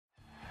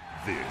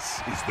This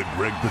is the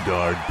Greg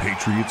Bedard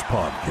Patriots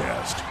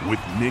Podcast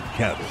with Nick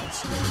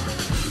Cattles.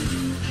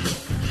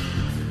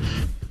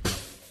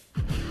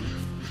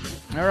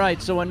 All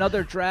right, so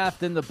another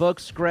draft in the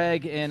books,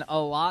 Greg, and a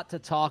lot to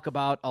talk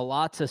about, a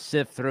lot to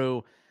sift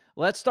through.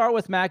 Let's start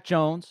with Mac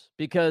Jones,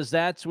 because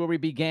that's where we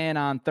began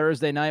on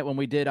Thursday night when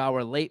we did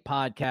our late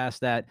podcast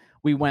that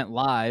we went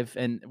live,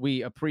 and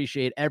we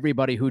appreciate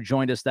everybody who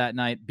joined us that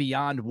night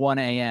beyond 1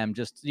 a.m.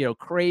 Just,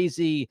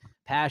 crazy,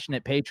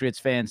 passionate Patriots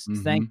fans.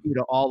 Thank you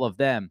to all of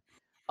them.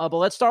 But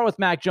let's start with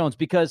Mac Jones,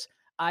 because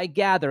I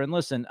gather, and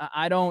listen,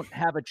 I don't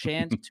have a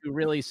chance to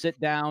really sit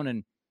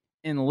down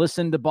and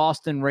listen to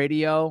Boston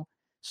radio.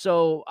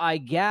 So I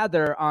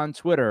gather on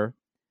Twitter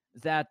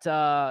that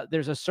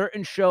there's a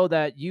certain show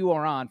that you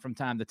are on from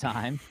time to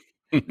time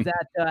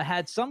that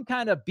had some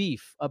kind of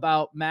beef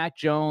about Mac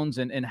Jones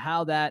and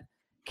how that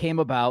came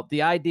about.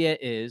 The idea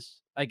is,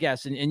 I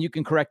guess, and you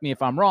can correct me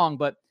if I'm wrong,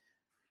 but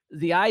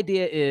the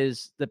idea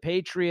is the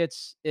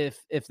Patriots, if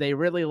they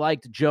really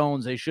liked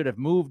Jones, they should have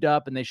moved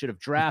up and they should have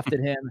drafted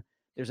him.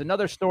 There's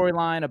another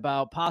storyline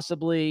about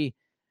possibly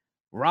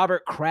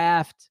Robert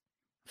Kraft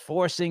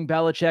forcing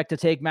Belichick to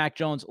take Mac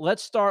Jones.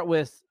 Let's start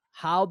with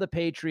how the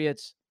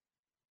Patriots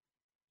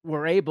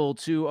were able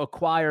to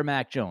acquire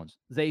Mac Jones.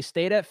 They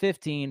stayed at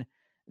 15.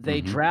 They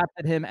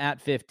drafted him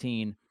at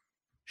 15.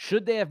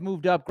 Should they have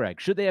moved up, Greg?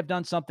 Should they have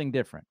done something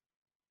different?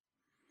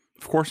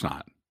 Of course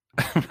not.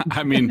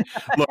 I mean,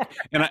 look,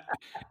 and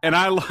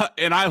I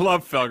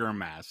love Felger and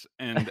Mass,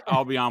 and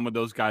I'll be on with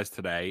those guys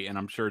today, and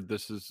I'm sure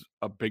this is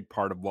a big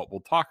part of what we'll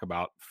talk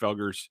about.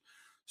 Felger's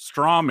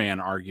straw man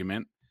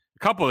argument.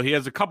 He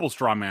has a couple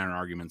straw man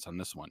arguments on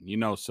this one,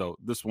 so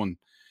this one,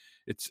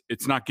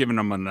 it's not giving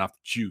him enough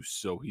juice.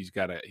 So he's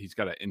got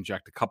to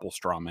inject a couple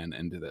straw men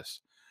into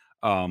this.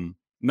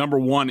 Number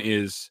one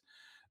is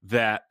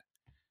that,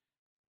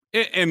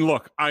 and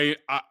look, I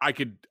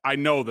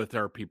know that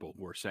there are people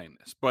who are saying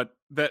this, but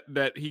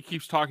that he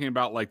keeps talking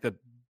about like that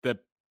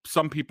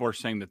some people are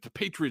saying that the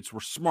Patriots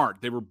were smart.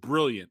 They were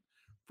brilliant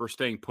for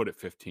staying put at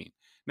 15.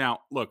 Now,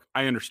 look,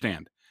 I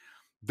understand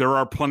there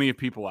are plenty of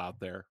people out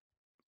there,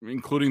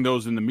 including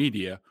those in the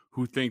media,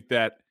 who think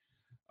that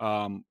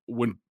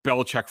when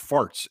Belichick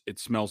farts, it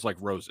smells like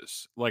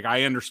roses. Like,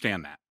 I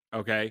understand that,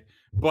 okay?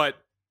 But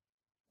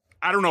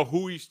I don't know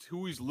who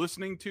he's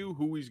listening to,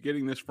 who he's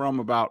getting this from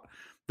about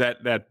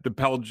that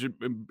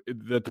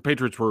the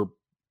Patriots were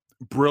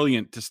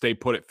brilliant to stay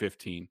put at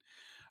 15.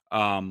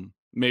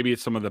 Maybe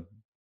it's some of the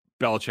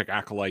Belichick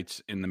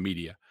acolytes in the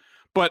media.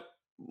 But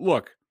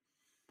look,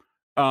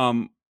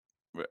 as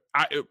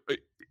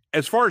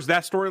far as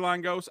that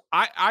storyline goes,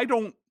 I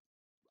don't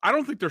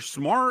think they're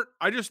smart.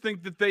 I just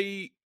think that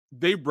they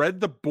read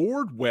the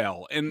board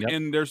well,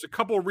 and there's a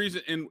couple of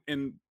reasons,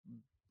 and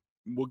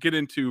we'll get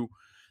into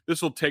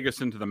this. Will take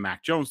us into the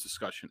Mac Jones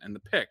discussion and the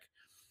pick.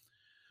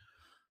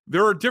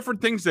 There are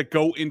different things that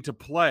go into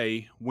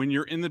play when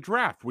you're in the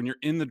draft. When you're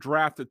in the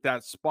draft at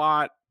that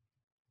spot,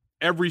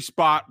 every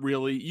spot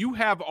really, you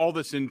have all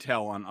this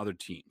intel on other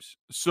teams.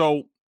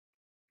 So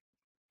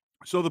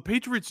the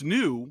Patriots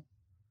knew.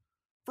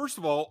 First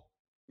of all,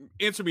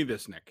 answer me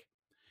this, Nick.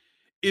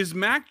 Is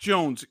Mac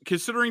Jones,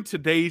 considering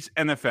today's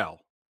NFL,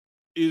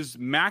 is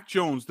Mac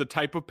Jones the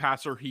type of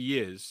passer he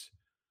is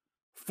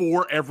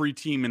for every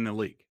team in the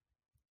league?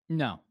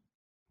 No.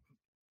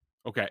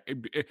 Okay.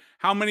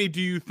 How many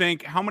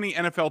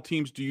NFL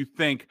teams do you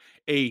think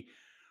a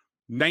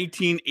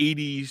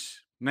 1980s,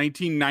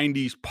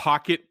 1990s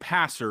pocket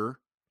passer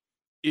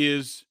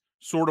is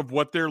sort of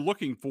what they're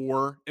looking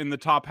for in the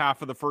top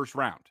half of the first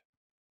round?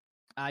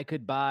 I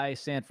could buy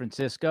San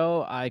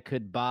Francisco. I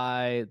could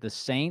buy the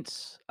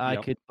Saints. I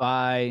could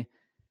buy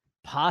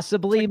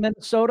possibly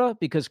Minnesota,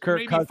 because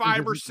Kirk Cousins, maybe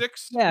 5 or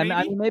 6. Yeah,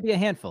 maybe? Maybe a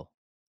handful.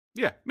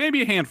 Yeah,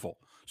 maybe a handful.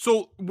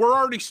 So we're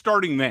already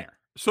starting there.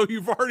 So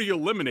you've already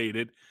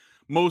eliminated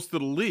most of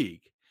the league.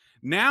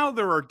 Now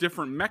there are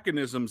different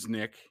mechanisms,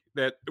 Nick,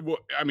 that,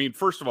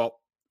 first of all,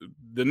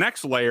 the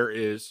next layer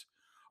is,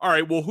 all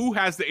right, well, who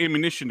has the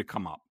ammunition to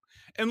come up?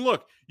 And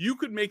look, you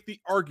could make the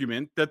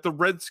argument that the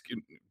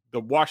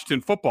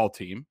Washington football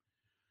team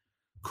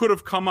could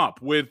have come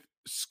up with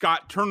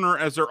Scott Turner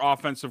as their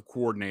offensive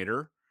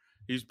coordinator.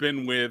 He's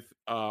been with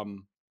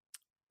Ron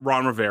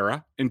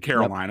Rivera in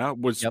Carolina,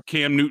 was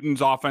Cam Newton's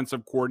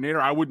offensive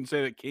coordinator. I wouldn't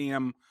say that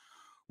Cam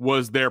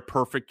was their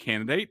perfect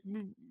candidate.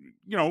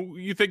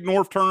 You think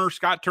Norv Turner,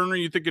 Scott Turner,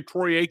 you think of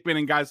Troy Aikman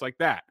and guys like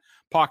that,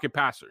 pocket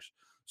passers.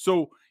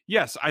 So,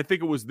 yes, I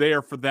think it was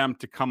there for them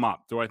to come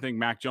up. Do I think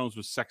Mac Jones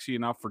was sexy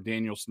enough for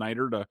Daniel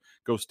Snyder to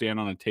go stand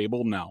on a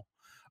table? No.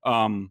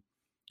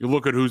 You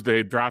look at who's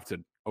they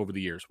drafted over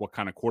the years, what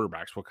kind of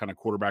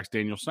quarterbacks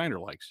Daniel Snyder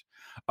likes.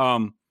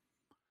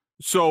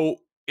 So,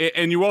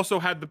 and you also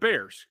had the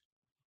Bears.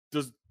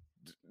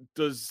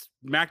 Does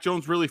Mac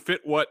Jones really fit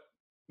what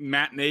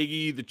Matt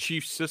Nagy, the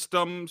Chiefs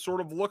system, sort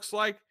of looks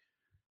like?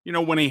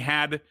 When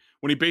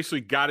he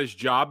basically got his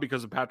job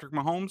because of Patrick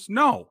Mahomes?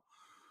 No.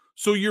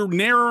 So you're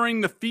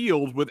narrowing the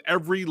field with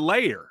every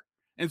layer.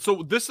 And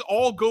so this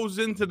all goes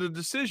into the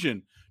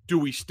decision. Do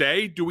we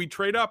stay? Do we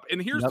trade up?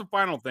 And here's the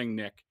final thing,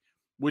 Nick,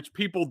 which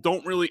people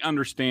don't really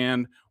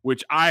understand,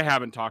 which I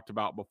haven't talked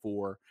about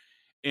before.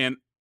 And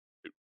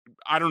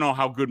I don't know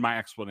how good my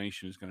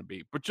explanation is going to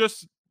be, but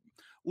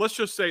let's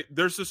just say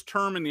there's this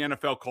term in the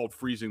NFL called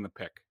freezing the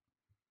pick.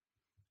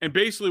 And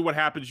basically what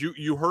happens,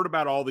 you heard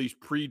about all these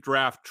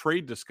pre-draft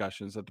trade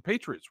discussions that the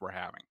Patriots were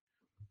having.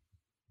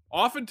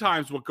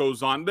 Oftentimes what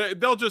goes on,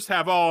 they'll just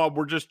have,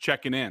 we're just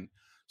checking in.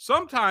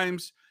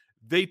 Sometimes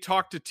they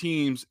talk to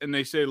teams and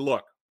they say,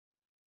 look,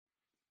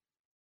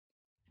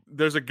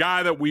 there's a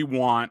guy that we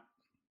want.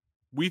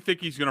 We think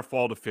he's going to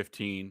fall to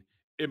 15.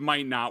 It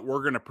might not.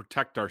 We're going to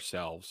protect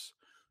ourselves.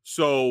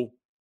 So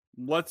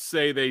let's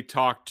say they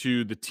talk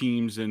to the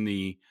teams in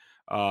the,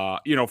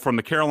 from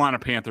the Carolina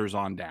Panthers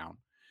on down.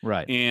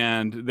 Right.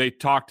 And they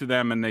talk to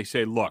them and they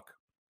say, look,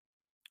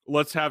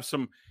 let's have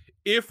some,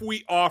 if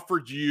we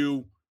offered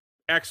you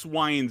X,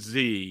 Y, and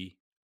Z,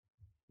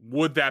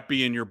 would that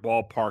be in your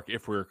ballpark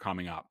if we were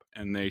coming up?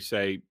 And they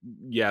say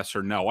yes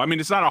or no. I mean,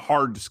 it's not a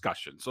hard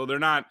discussion. So they're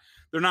not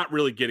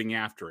really getting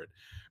after it.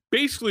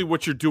 Basically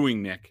what you're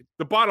doing, Nick,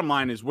 the bottom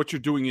line is what you're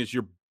doing is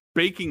you're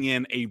baking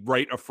in a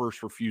right of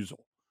first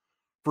refusal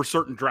for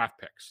certain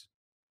draft picks.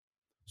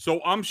 So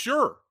I'm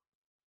sure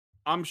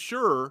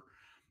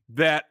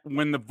that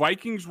when the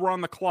Vikings were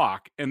on the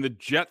clock and the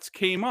Jets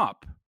came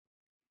up,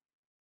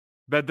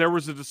 that there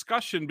was a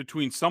discussion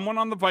between someone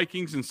on the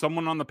Vikings and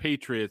someone on the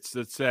Patriots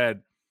that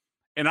said,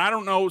 and I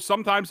don't know,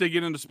 sometimes they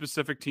get into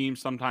specific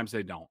teams, sometimes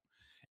they don't.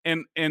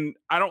 And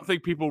I don't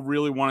think people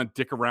really want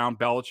to dick around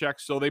Belichick,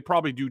 so they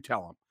probably do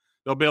tell him.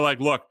 They'll be like,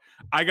 look,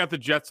 I got the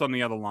Jets on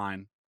the other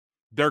line.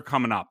 They're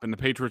coming up. And the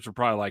Patriots are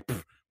probably like,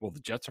 well,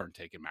 the Jets aren't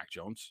taking Mac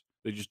Jones.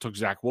 They just took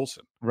Zach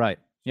Wilson. Right.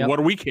 Yep. So what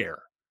do we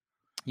care?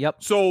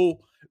 Yep.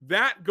 So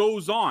that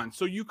goes on.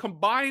 So you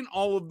combine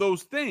all of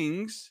those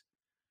things,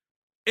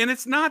 and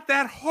it's not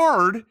that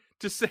hard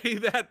to say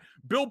that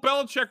Bill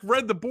Belichick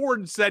read the board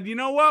and said, you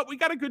know what? We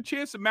got a good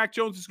chance that Mac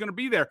Jones is going to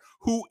be there.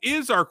 Who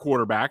is our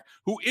quarterback?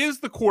 Who is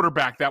the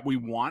quarterback that we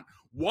want?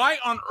 Why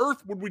on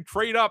earth would we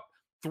trade up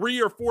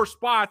 3 or 4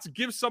 spots,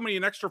 give somebody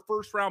an extra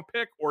first-round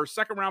pick or a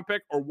second-round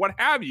pick or what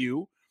have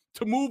you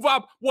to move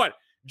up? What?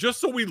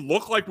 Just so we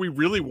look like we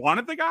really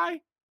wanted the guy?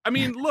 I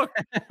mean, look,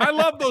 I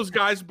love those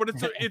guys, but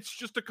it's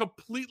just a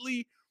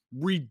completely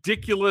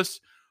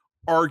ridiculous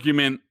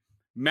argument.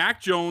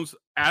 Mac Jones,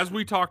 as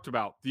we talked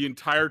about the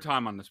entire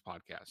time on this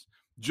podcast,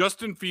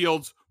 Justin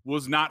Fields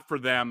was not for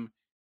them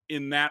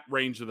in that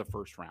range of the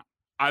first round.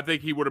 I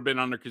think he would have been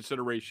under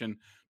consideration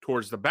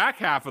towards the back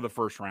half of the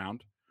first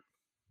round.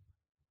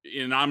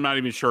 And I'm not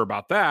even sure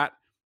about that.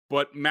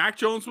 But Mac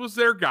Jones was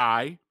their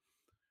guy.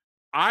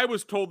 I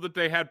was told that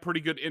they had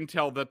pretty good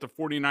intel that the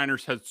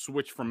 49ers had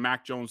switched from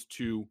Mac Jones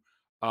to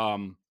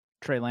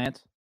Trey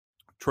Lance.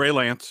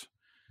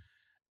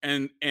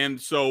 And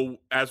so,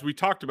 as we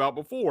talked about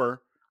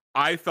before,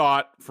 I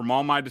thought from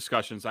all my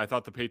discussions, I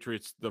thought the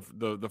Patriots,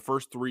 the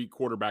first 3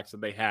 quarterbacks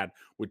that they had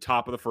with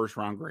top of the first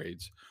round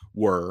grades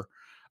were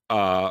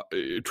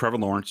Trevor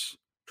Lawrence,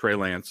 Trey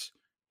Lance,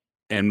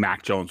 and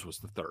Mac Jones was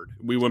the third.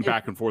 We went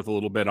back and forth a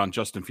little bit on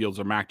Justin Fields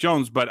or Mac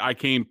Jones, but I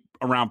came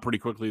around pretty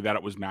quickly that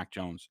it was Mac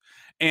Jones.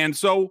 And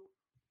so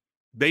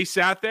they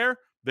sat there,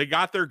 they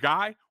got their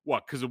guy.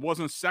 What? Because it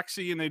wasn't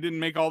sexy and they didn't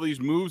make all these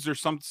moves.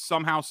 There's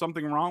somehow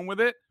something wrong with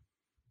it.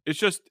 It's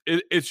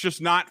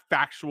just not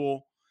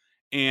factual.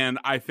 And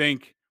I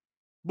think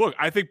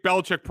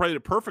Belichick played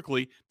it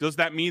perfectly. Does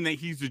that mean that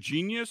he's a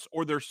genius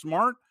or they're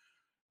smart?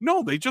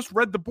 No, they just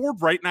read the board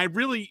right. And I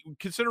really,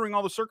 considering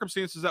all the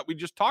circumstances that we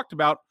just talked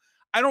about,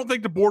 I don't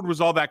think the board was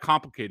all that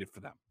complicated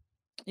for them.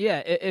 Yeah,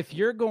 if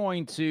you're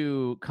going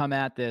to come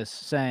at this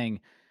saying,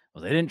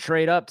 well, they didn't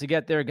trade up to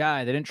get their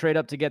guy. They didn't trade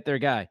up to get their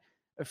guy.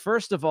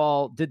 First of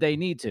all, did they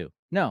need to?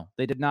 No,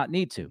 they did not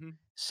need to. Mm-hmm.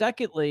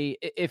 Secondly,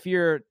 if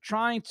you're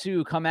trying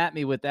to come at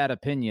me with that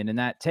opinion and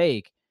that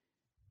take,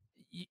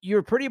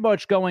 you're pretty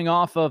much going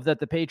off of that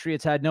the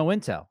Patriots had no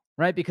intel,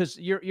 right? Because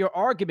your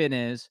argument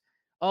is,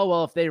 oh,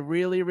 well, if they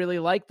really, really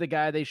liked the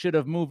guy, they should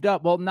have moved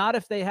up. Well, not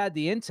if they had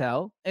the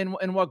intel. And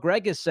what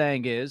Greg is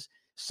saying is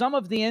some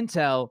of the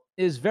intel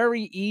is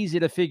very easy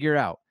to figure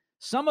out.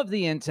 Some of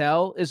the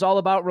intel is all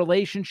about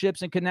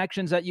relationships and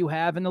connections that you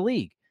have in the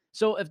league.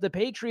 So if the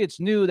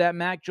Patriots knew that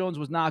Mac Jones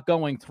was not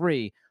going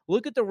 3,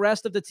 look at the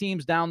rest of the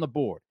teams down the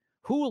board.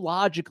 Who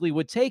logically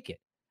would take it?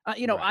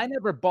 Right. I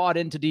never bought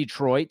into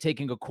Detroit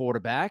taking a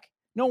quarterback.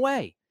 No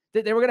way.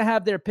 They were going to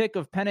have their pick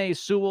of Penei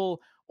Sewell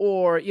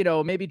or,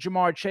 maybe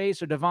Jamar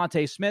Chase or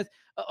Devontae Smith,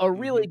 a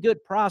really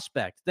good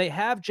prospect. They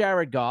have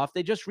Jared Goff.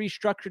 They just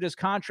restructured his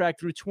contract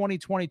through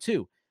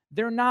 2022.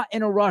 They're not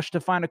in a rush to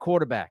find a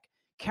quarterback.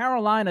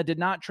 Carolina did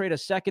not trade a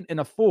second and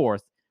a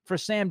fourth for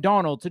Sam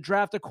Darnold to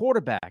draft a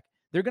quarterback.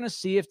 They're going to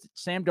see if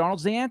Sam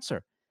Darnold's the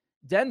answer.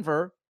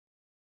 Denver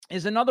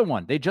is another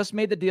one. They just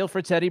made the deal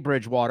for Teddy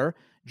Bridgewater.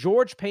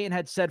 George Paton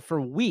had said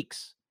for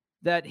weeks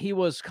that he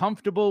was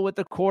comfortable with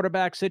the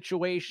quarterback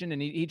situation,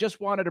 and he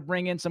just wanted to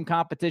bring in some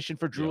competition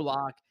for Drew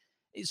Lock.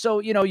 So,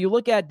 you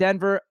look at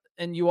Denver,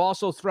 and you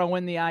also throw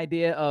in the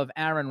idea of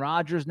Aaron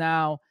Rodgers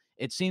now.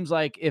 It seems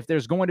like if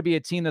there's going to be a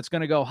team that's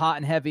going to go hot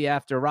and heavy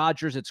after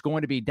Rodgers, it's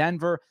going to be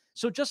Denver.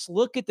 So just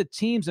look at the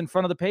teams in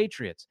front of the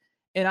Patriots.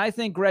 And I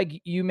think, Greg,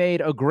 you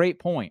made a great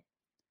point.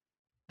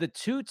 The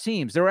two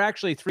teams, there were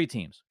actually three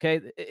teams.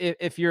 Okay.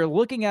 If you're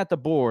looking at the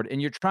board and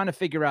you're trying to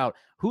figure out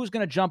who's going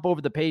to jump over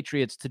the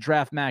Patriots to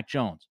draft Mac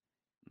Jones,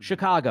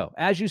 Chicago,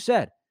 as you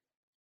said,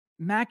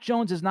 Mac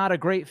Jones is not a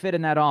great fit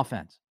in that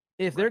offense.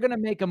 If they're going to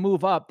make a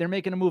move up, they're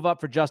making a move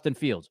up for Justin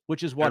Fields,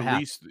 which is what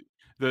happened.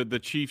 The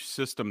Chiefs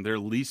system, their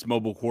least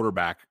mobile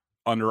quarterback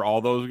under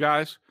all those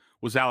guys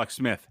was Alex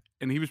Smith,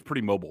 and he was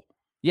pretty mobile.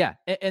 Yeah.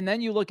 And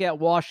then you look at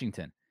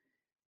Washington.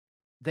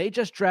 They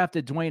just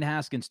drafted Dwayne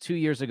Haskins 2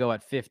 years ago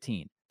at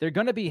 15. They're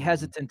going to be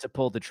hesitant to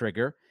pull the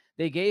trigger.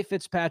 They gave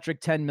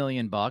Fitzpatrick $10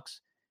 million.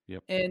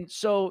 Yep. And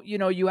so,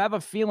 you have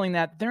a feeling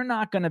that they're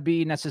not going to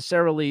be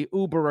necessarily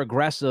uber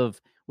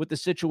aggressive with the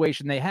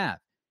situation they have.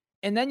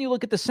 And then you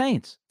look at the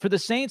Saints. For the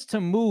Saints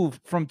to move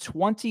from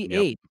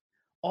 28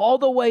 all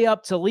the way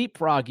up to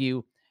leapfrog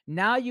you,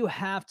 now you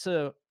have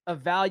to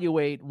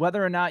evaluate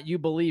whether or not you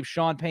believe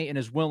Sean Payton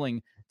is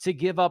willing to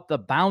give up the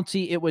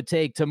bounty it would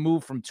take to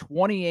move from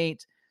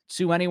 28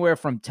 to anywhere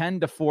from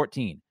 10 to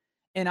 14.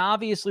 And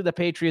obviously the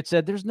Patriots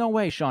said, there's no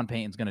way Sean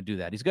Payton's going to do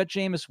that. He's got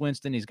Jameis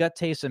Winston. He's got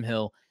Taysom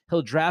Hill.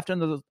 He'll draft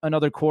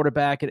another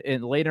quarterback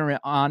and later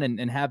on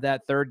and have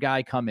that third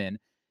guy come in.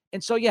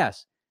 And so,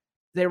 yes,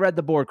 they read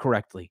the board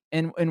correctly.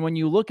 And when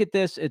you look at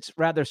this, it's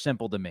rather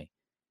simple to me.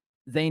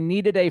 They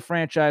needed a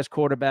franchise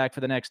quarterback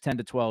for the next 10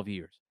 to 12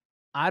 years.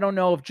 I don't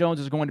know if Jones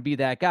is going to be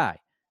that guy,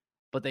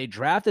 but they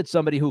drafted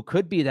somebody who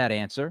could be that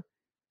answer.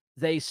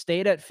 They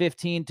stayed at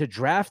 15 to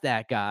draft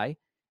that guy,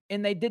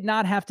 and they did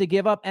not have to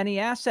give up any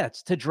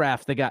assets to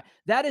draft the guy.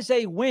 That is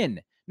a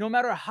win. No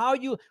matter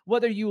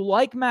whether you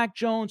like Mac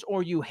Jones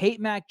or you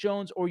hate Mac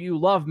Jones or you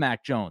love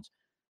Mac Jones,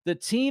 the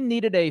team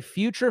needed a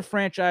future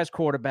franchise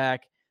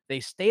quarterback. They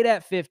stayed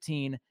at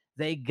 15.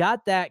 They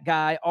got that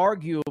guy,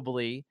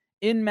 arguably,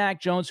 in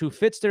Mac Jones, who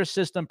fits their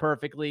system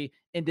perfectly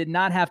and did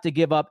not have to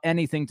give up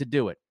anything to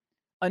do it.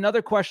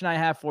 Another question I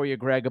have for you,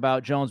 Greg,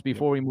 about Jones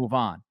before we move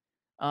on.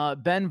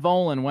 Ben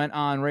Volen went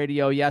on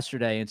radio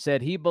yesterday and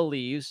said he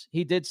believes,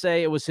 he did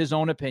say it was his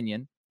own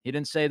opinion. He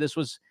didn't say this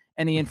was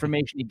any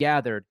information he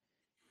gathered.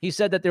 He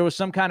said that there was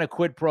some kind of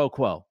quid pro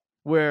quo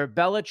where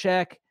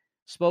Belichick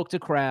spoke to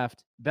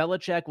Kraft.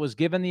 Belichick was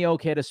given the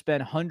okay to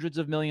spend hundreds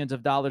of millions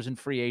of dollars in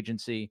free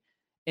agency.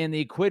 And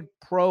the quid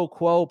pro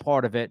quo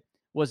part of it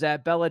was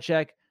that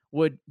Belichick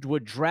would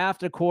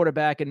draft a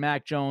quarterback in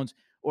Mac Jones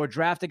or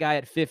draft a guy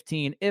at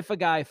 15 if a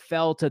guy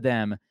fell to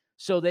them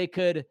so they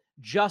could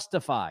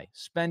justify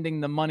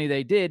spending the money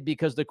they did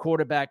because the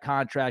quarterback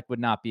contract would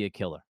not be a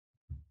killer.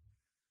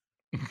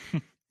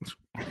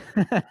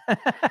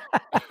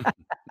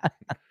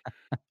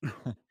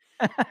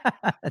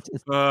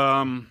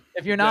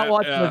 If you're not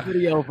watching the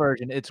video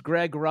version, it's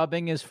Greg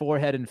rubbing his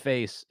forehead and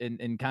face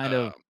and kind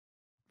of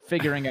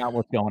figuring out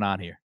what's going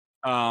on here.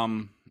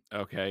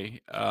 Okay.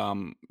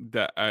 I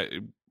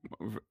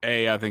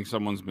think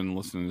someone's been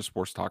listening to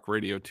sports talk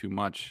radio too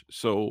much.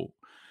 So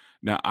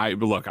now I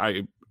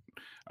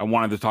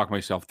wanted to talk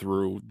myself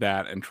through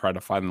that and try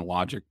to find the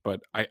logic,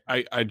 but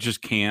I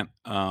just can't.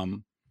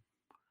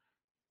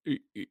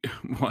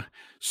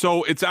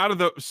 So it's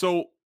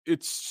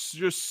it's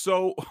just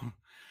so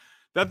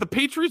that the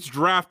Patriots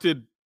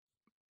drafted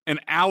an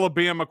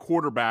Alabama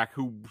quarterback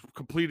who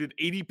completed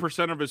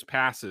 80% of his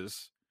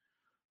passes,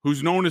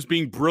 who's known as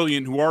being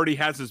brilliant, who already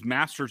has his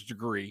master's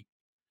degree,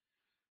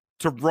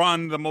 to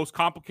run the most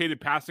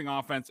complicated passing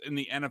offense in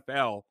the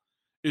NFL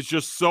is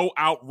just so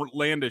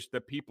outlandish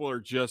that people are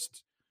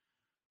just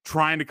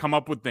trying to come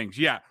up with things.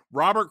 Yeah,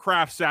 Robert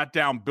Kraft sat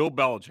down Bill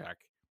Belichick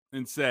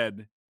and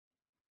said,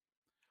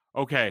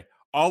 okay,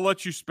 I'll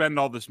let you spend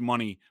all this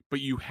money,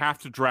 but you have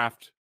to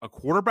draft a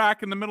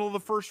quarterback in the middle of the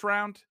first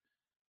round?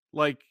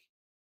 Like,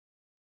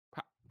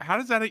 how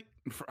does that...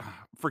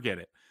 Forget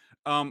it.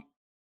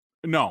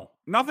 No,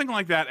 nothing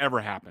like that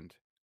ever happened.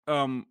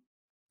 And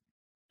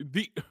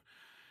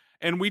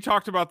we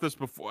talked about this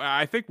before.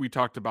 I think we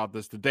talked about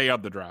this the day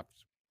of the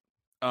draft.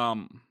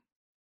 I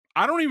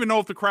don't even know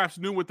if the Krafts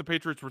knew what the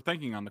Patriots were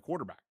thinking on the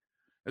quarterback.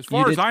 As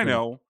far as I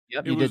know,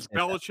 it was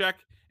Belichick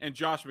and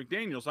Josh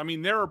McDaniels. I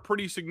mean, there are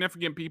pretty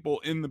significant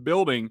people in the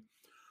building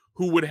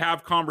who would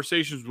have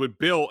conversations with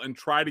Bill and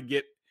try to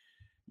get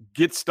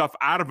stuff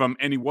out of him,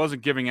 and he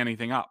wasn't giving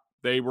anything up.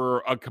 They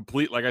were a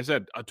complete, like I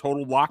said, a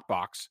total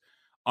lockbox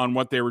on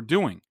what they were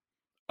doing.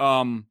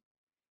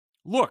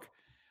 Look,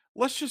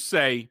 let's just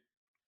say,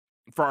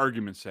 for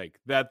argument's sake,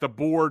 that the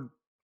board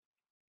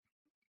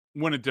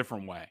went a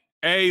different way.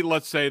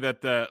 Let's say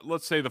the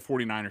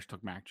 49ers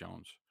took Mac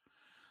Jones.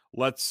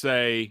 Let's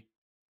say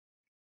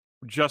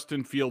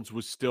Justin Fields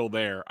was still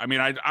there. I mean,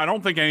 I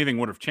don't think anything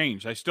would have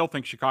changed. I still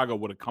think Chicago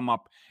would have come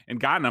up and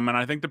gotten him, and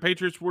I think the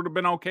Patriots would have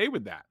been okay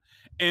with that.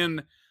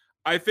 And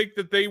I think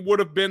that they would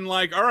have been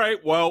like, all right,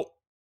 well,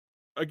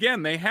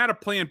 again, they had a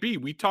plan B.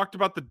 We talked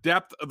about the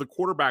depth of the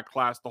quarterback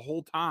class the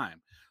whole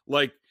time.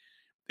 Like,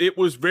 it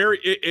was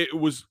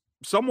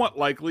somewhat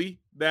likely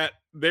that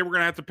they were going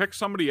to have to pick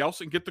somebody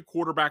else and get the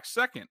quarterback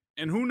second.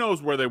 And who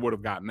knows where they would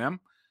have gotten them.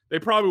 They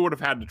probably would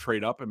have had to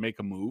trade up and make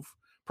a move.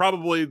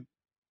 Probably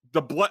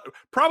the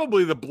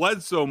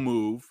Bledsoe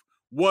move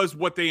was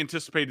what they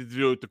anticipated to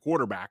do with the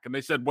quarterback. And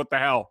they said, what the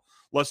hell?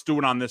 Let's do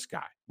it on this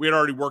guy. We had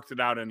already worked it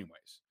out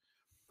anyways.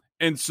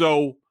 And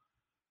so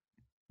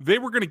they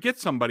were going to get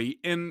somebody,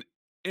 and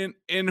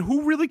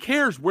who really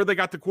cares where they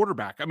got the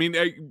quarterback? I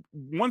mean,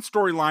 one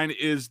storyline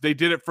is they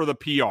did it for the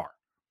PR.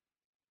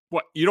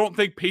 What, you don't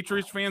think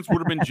Patriots fans would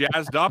have been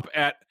jazzed up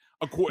at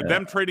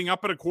them trading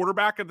up at a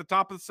quarterback at the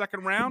top of the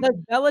second round?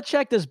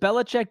 Does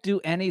Belichick do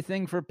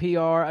anything for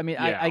PR? I mean,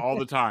 yeah, all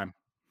the time.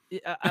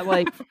 I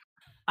like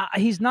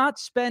he's not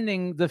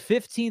spending the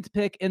 15th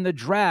pick in the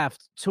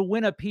draft to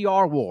win a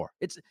PR war.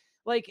 It's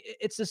like,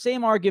 it's the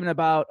same argument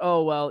about,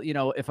 oh, well, you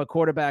know, if a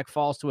quarterback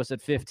falls to us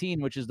at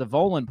 15, which is the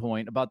Volan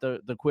point about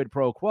the quid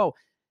pro quo,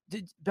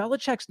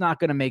 Belichick's not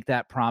going to make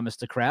that promise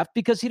to Kraft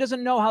because he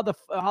doesn't know how the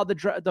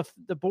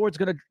board's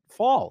going to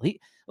fall. He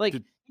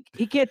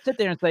can't sit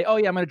there and say, oh,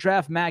 yeah, I'm going to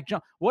draft Mac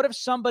Jones. What if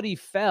somebody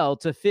fell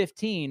to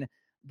 15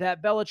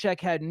 that Belichick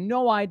had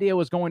no idea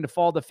was going to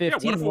fall to 15?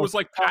 Yeah, what if it was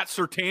like Pat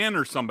Surtain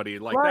or somebody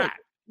like that?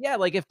 Yeah,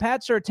 like if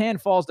Pat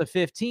Surtain falls to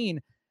 15,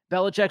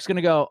 Belichick's going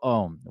to go,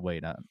 oh,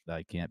 wait,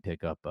 I can't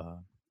pick up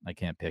I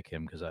can't pick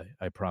him because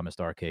I promised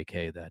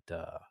RKK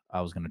that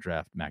I was going to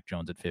draft Mac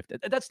Jones at 50.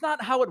 That's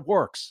not how it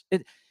works.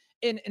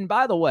 And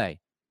by the way,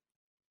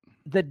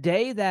 the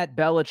day that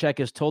Belichick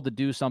is told to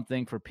do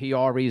something for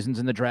PR reasons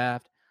in the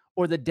draft,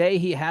 or the day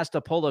he has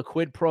to pull a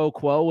quid pro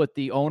quo with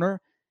the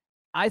owner,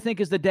 I think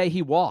is the day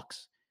he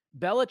walks.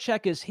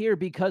 Belichick is here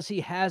because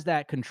he has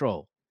that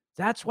control.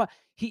 That's why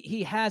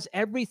he has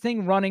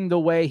everything running the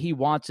way he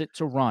wants it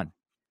to run.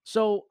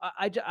 So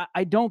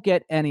I don't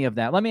get any of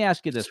that. Let me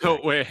ask you this. So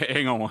wait,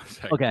 hang on one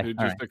second. Okay,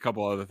 just a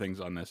couple other things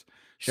on this.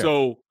 Sure.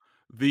 So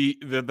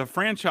the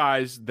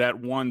franchise that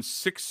won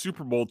 6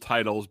 Super Bowl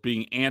titles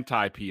being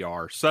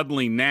anti-PR,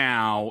 suddenly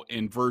now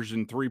in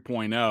version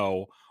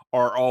 3.0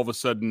 are all of a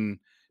sudden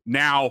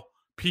now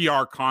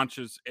PR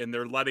conscious, and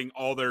they're letting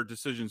all their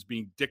decisions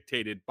being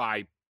dictated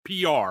by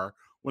PR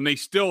when they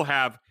still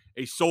have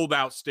a sold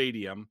out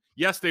stadium.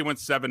 Yes, they went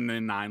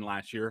 7-9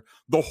 last year.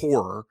 The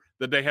horror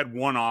that they had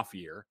one off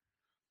year.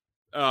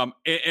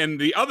 And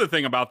the other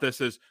thing about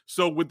this is,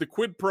 so with the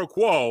quid pro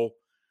quo,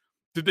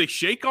 did they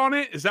shake on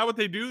it? Is that what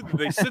they do? Do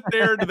they sit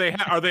there?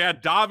 Are they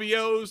at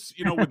Davios,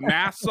 with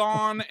masks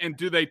on, and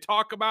do they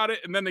talk about it?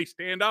 And then they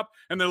stand up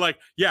and they're like,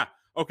 yeah,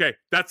 okay,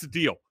 that's a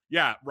deal.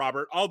 Yeah,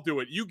 Robert, I'll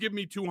do it. You give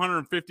me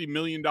 $250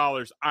 million.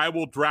 I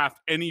will draft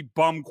any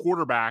bum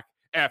quarterback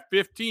at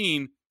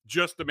 15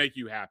 just to make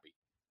you happy.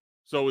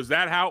 So is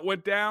that how it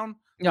went down?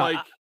 No,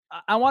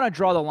 I want to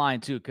draw the line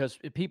too, because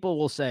people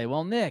will say,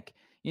 well, Nick,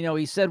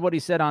 he said what he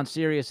said on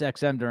Sirius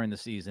XM during the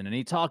season. And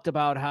he talked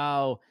about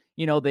how,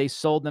 they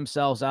sold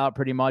themselves out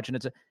pretty much.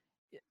 And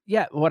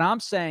what I'm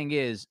saying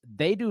is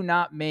they do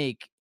not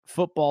make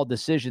football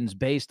decisions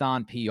based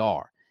on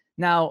PR.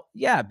 Now,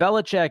 yeah,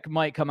 Belichick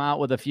might come out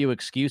with a few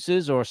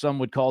excuses, or some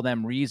would call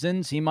them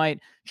reasons. He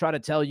might try to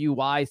tell you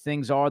why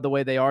things are the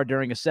way they are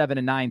during a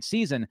 7-9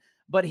 season,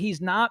 but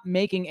he's not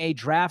making a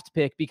draft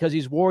pick because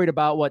he's worried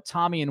about what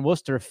Tommy in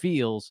Worcester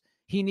feels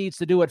he needs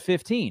to do at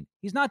 15.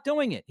 He's not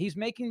doing it. He's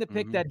making the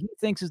pick that he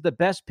thinks is the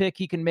best pick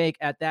he can make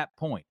at that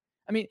point.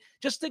 I mean,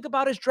 just think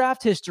about his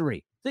draft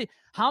history.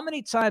 How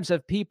many times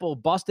have people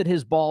busted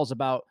his balls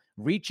about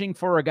reaching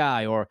for a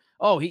guy, or,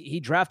 oh, he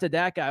drafted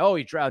that guy. Oh,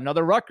 he drafted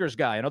another Rutgers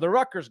guy, another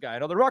Rutgers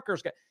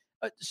guy.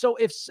 So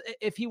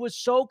if he was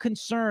so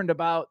concerned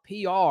about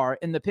PR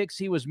and the picks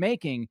he was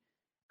making,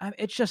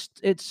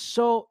 it's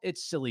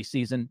silly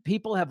season.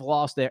 People have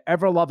lost their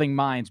ever-loving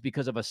minds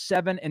because of a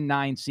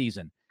 7-9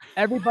 season.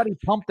 Everybody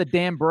pumped the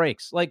damn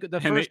brakes. Like the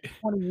first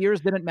 20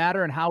 years didn't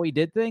matter and how he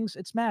did things.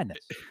 It's madness.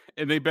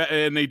 And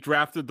they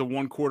drafted the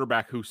one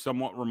quarterback who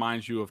somewhat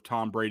reminds you of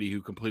Tom Brady, who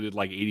completed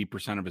like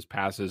 80% of his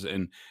passes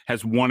and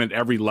has won at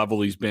every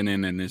level he's been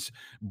in, and is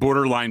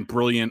borderline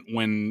brilliant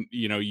when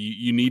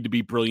you need to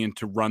be brilliant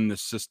to run the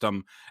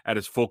system at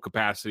its full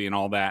capacity and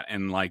all that.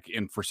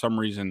 And for some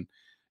reason,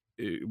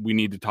 we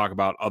need to talk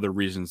about other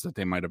reasons that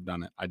they might have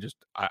done it.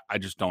 I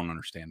just don't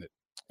understand it.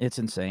 It's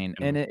insane.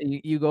 And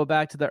you go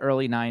back to the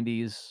early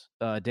 90s,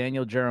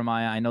 Daniel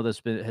Jeremiah, I know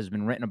this has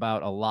been written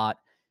about a lot.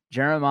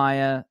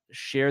 Jeremiah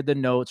shared the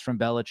notes from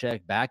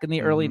Belichick back in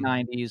the early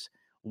 90s,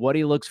 what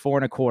he looks for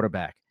in a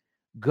quarterback.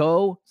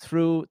 Go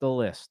through the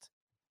list.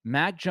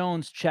 Mac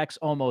Jones checks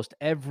almost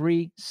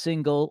every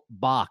single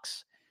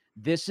box.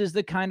 This is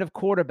the kind of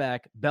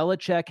quarterback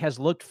Belichick has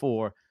looked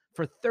for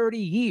 30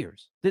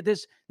 years.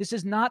 This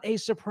is not a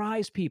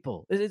surprise,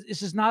 people.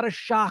 This is not a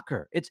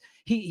shocker.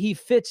 He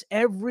fits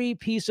every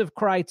piece of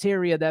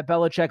criteria that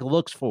Belichick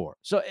looks for.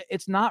 So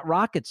it's not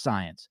rocket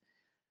science.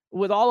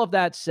 With all of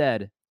that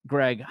said,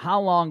 Greg,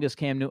 how long is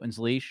Cam Newton's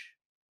leash?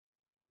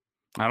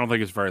 I don't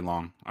think it's very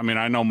long. I mean,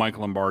 I know Mike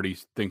Lombardi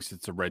thinks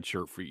it's a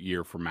redshirt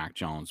year for Mac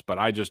Jones, but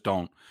I just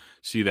don't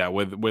see that.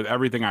 With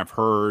everything I've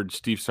heard,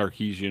 Steve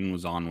Sarkisian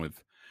was on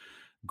with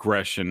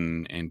Gresh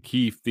and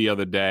Keefe the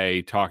other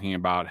day, talking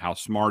about how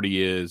smart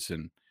he is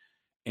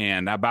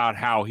and about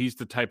how he's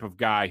the type of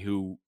guy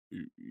who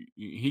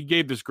he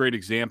gave this great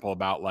example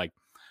about like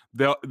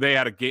they'll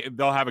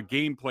have a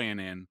game plan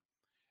in,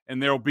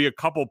 and there'll be a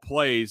couple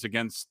plays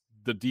against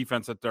the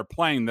defense that they're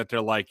playing that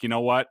they're like, you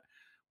know what,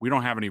 we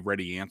don't have any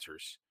ready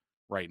answers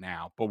right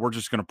now, but we're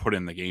just going to put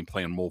in the game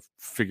plan and we'll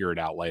figure it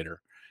out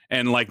later.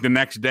 And like the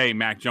next day,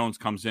 Mac Jones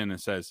comes in and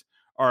says,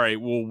 all right,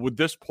 well, with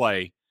this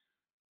play,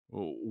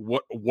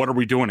 what are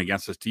we doing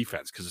against this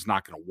defense? Because it's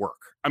not going to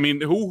work. I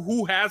mean,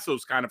 who has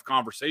those kind of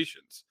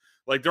conversations?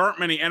 Like there aren't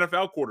many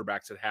NFL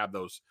quarterbacks that have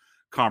those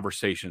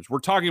conversations. We're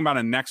talking about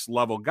a next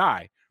level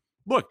guy.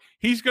 Look,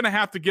 he's going to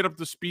have to get up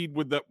to speed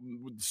with the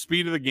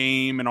speed of the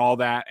game and all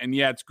that. And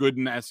yeah, it's good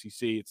in the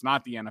SEC. It's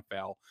not the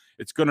NFL.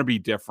 It's going to be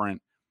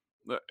different.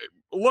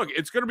 Look,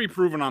 it's going to be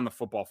proven on the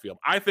football field.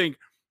 I think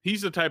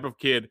he's the type of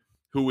kid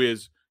who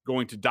is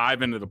going to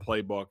dive into the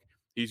playbook.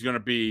 He's going to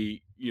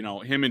be,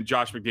 him and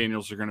Josh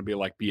McDaniels are going to be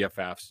like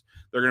BFFs.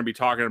 They're going to be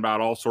talking about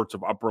all sorts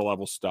of upper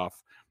level stuff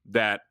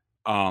that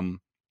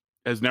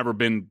has never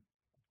been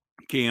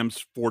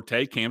Cam's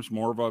forte. Cam's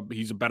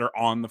he's a better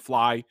on the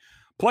fly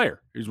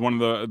player. He's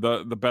one of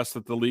the best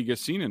that the league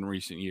has seen in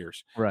recent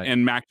years. Right.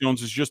 And Mac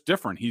Jones is just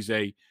different. He's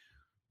a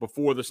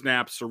before the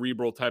snap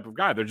cerebral type of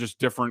guy. They're just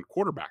different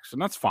quarterbacks,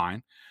 and that's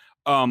fine.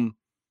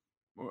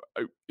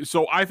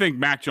 So I think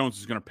Mac Jones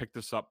is going to pick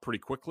this up pretty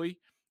quickly.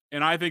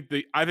 And I think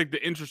the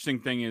interesting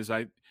thing is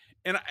I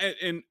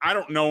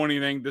don't know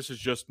anything. This is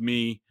just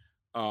me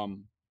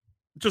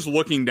just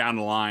looking down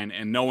the line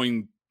and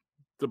knowing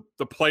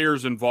the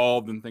players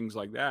involved and things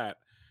like that.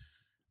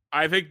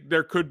 I think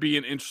there could be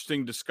an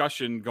interesting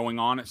discussion going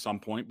on at some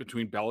point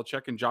between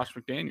Belichick and Josh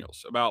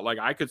McDaniels about, like,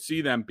 I could see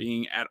them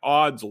being at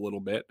odds a little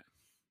bit.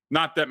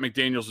 Not that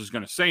McDaniels is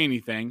going to say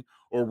anything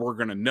or we're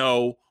going to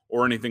know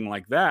or anything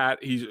like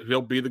that.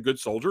 He'll be the good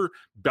soldier.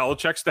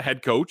 Belichick's the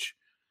head coach.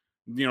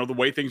 The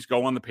way things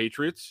go on the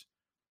Patriots,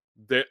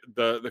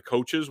 the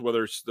coaches,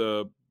 whether it's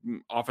the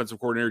offensive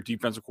coordinator,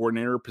 defensive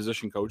coordinator,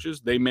 position coaches,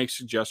 they make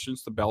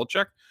suggestions to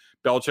Belichick.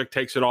 Belichick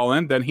takes it all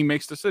in, then he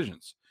makes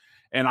decisions.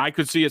 And I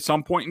could see at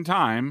some point in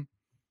time,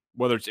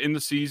 whether it's in the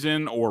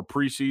season or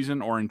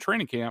preseason or in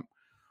training camp,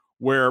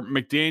 where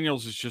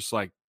McDaniels is just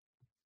like,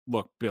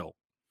 look, Bill,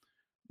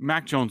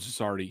 Mac Jones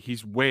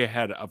he's way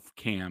ahead of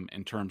Cam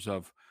in terms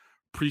of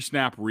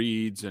pre-snap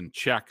reads and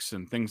checks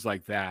and things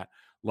like that.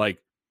 Like,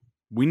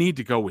 we need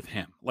to go with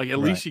him. Like, at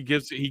least he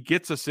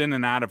gets us in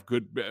and out of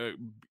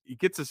he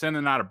gets us in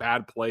and out of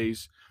bad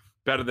plays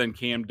better than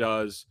Cam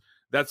does.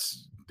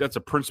 That's a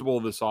principle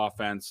of this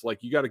offense.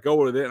 Like, you got to go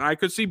with it. And I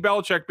could see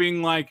Belichick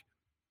being like,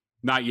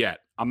 not yet.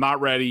 I'm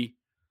not ready.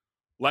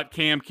 Let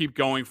Cam keep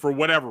going for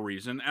whatever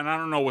reason. And I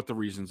don't know what the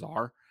reasons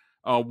are.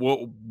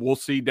 We'll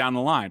see down the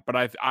line.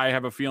 But I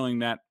have a feeling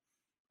that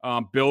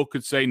Bill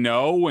could say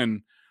no.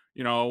 And,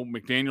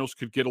 McDaniels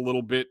could get a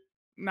little bit,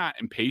 not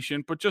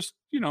impatient, but just,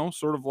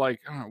 sort of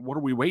like, what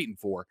are we waiting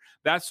for?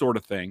 That sort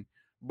of thing.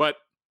 But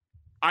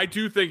I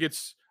do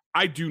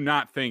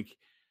not think,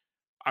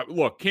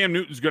 look, Cam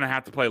Newton's going to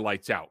have to play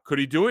lights out. Could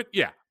he do it?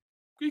 Yeah,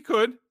 he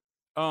could.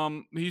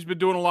 He's been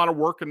doing a lot of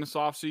work in this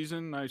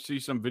offseason. I see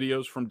some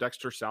videos from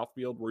Dexter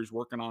Southfield where he's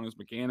working on his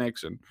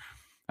mechanics. And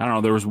I don't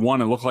know, there was one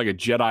that looked like a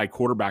Jedi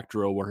quarterback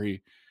drill where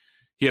he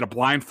had a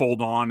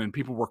blindfold on and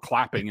people were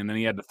clapping and then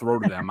he had to throw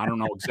to them. I don't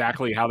know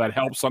exactly how that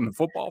helps on the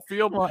football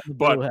field,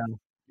 but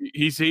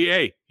he's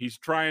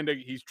trying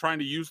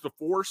to use the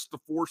force. The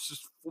force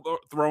is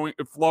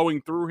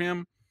flowing through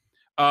him.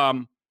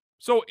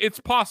 So it's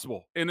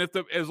possible. And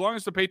as long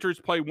as the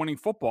Patriots play winning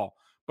football,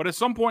 but at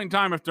some point in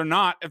time, if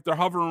they're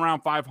hovering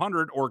around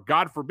 500, or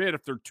God forbid,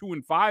 if they're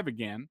 2-5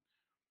 again,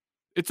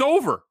 it's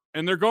over.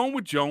 And they're going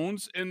with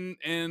Jones,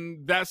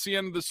 and that's the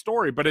end of the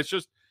story. But it's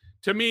just,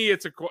 to me,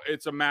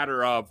 it's a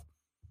matter of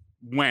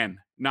when,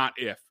 not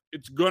if.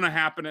 It's going to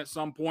happen at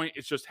some point.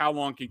 It's just how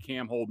long can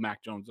Cam hold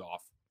Mac Jones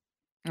off?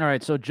 All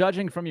right, so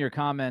judging from your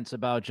comments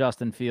about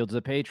Justin Fields,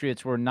 the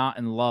Patriots were not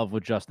in love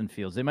with Justin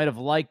Fields. They might have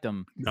liked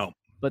him. No.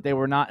 But they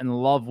were not in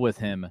love with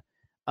him.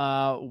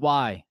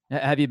 Why?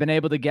 Have you been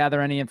able to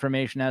gather any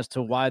information as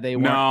to why they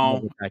weren't?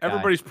 No,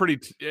 everybody's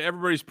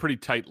pretty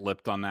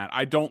tight-lipped on that.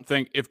 I don't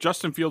think if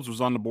Justin Fields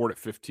was on the board at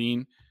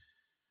 15.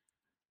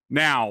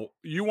 Now,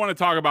 you want to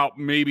talk about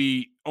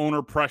maybe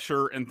owner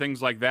pressure and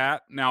things like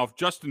that. Now, if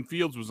Justin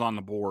Fields was on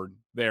the board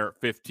there at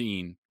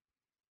 15,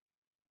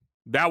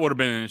 that would have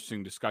been an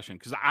interesting discussion,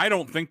 because I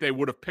don't think they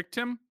would have picked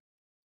him.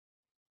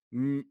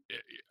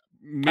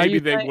 Maybe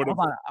they would have.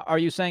 Are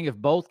you saying if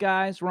both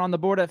guys were on the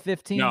board at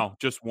 15? No,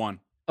 just one.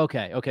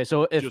 Okay.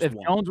 So if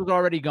Jones was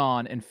already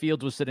gone and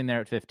Fields was sitting there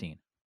at 15.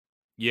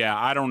 Yeah,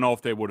 I don't know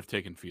if they would have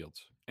taken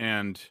Fields.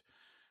 And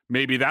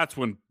maybe that's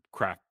when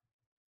Kraft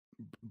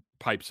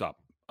pipes up.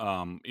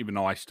 Even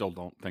though I still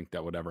don't think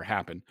that would ever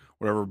happen.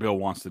 Whatever Bill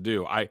wants to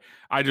do. I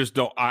just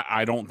don't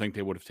I don't think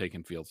they would have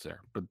taken Fields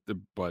there.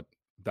 But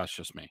that's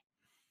just me.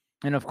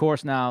 And of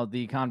course, now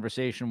the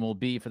conversation will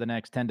be for the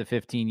next 10 to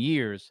 15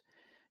 years.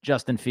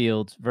 Justin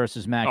Fields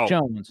versus Mac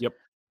Jones. Yep.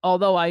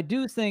 Although I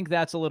do think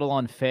that's a little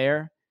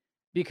unfair,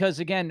 because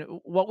again,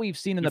 what we've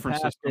seen in the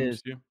Different past systems,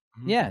 is, yeah.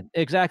 Mhm. yeah,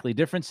 exactly,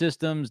 different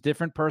systems,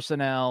 different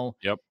personnel.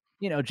 Yep.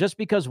 Just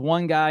because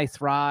one guy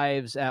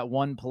thrives at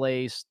one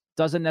place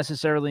doesn't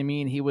necessarily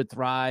mean he would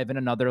thrive in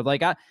another.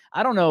 Like I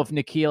don't know if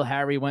N'Keal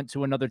Harry went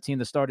to another team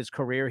to start his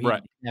career,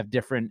 Right.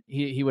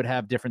 he would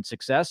have different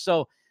success.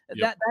 So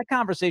Yep. that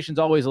conversation's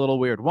always a little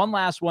weird. One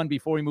last one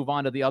before we move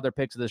on to the other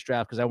picks of this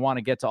draft, because I want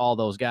to get to all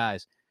those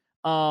guys.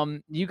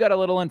 You got a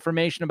little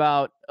information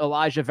about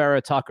Elijah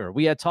Vera Tucker.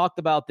 We had talked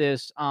about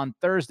this on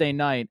Thursday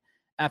night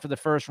after the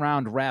first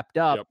round wrapped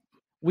up. Yep.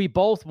 We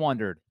both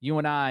wondered, you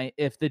and I,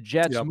 if the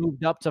Jets Yep.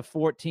 moved up to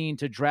 14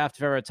 to draft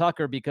Vera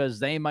Tucker because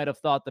they might have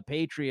thought the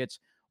Patriots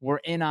were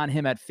in on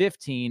him at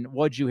 15.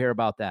 What'd you hear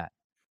about that?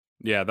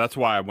 Yeah, that's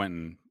why I went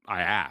and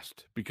I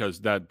asked,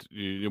 because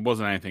it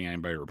wasn't anything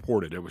anybody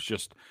reported. It was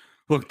just,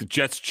 look, the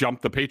Jets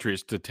jumped the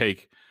Patriots to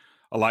take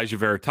Elijah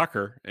Vera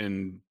Tucker,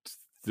 and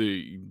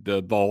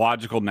the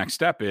logical next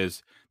step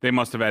is they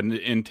must have had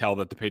intel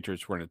that the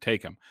Patriots were going to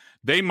take him.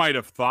 They might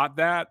have thought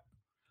that.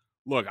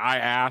 Look, I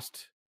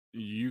asked.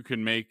 You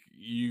can make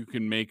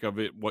of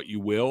it what you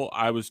will.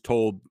 I was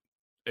told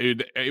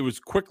it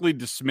was quickly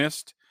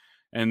dismissed,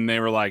 and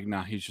they were like,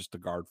 "Nah, he's just a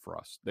guard for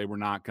us." They were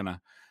not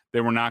gonna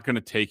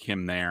take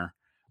him there,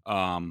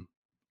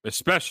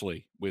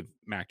 especially with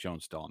Mac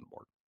Jones still on the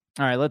board.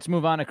 All right, let's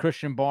move on to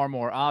Christian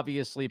Barmore.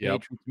 Obviously,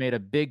 Yep. Patriots made a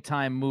big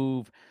time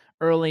move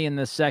early in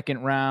the second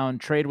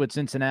round, trade with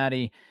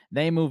Cincinnati.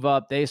 They move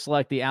up, they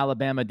select the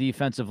Alabama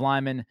defensive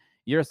lineman.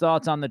 Your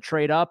thoughts on the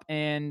trade up?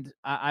 And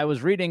I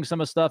was reading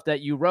some of stuff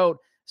that you wrote,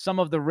 some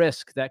of the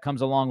risk that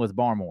comes along with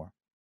Barmore.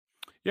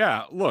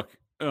 Yeah, look,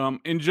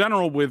 in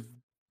general with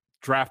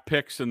draft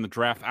picks in the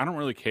draft, I don't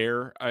really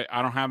care.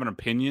 I don't have an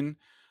opinion.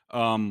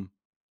 On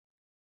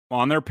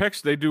their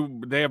picks, they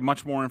have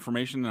much more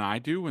information than I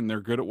do, and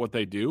they're good at what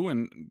they do.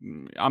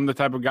 And I'm the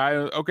type of guy,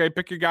 okay,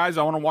 pick your guys.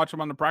 I want to watch them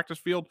on the practice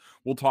field.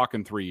 We'll talk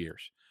in 3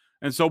 years.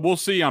 And so we'll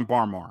see on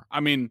Barmore. I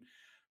mean,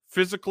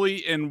 physically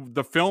in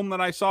the film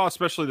that I saw,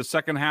 especially the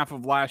second half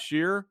of last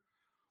year,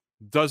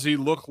 does he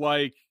look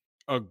like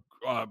a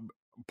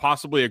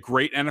possibly a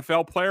great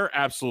NFL player?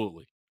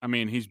 Absolutely. I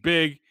mean, he's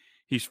big,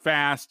 he's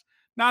fast,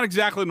 not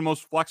exactly the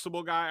most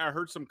flexible guy. I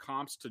heard some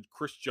comps to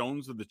Chris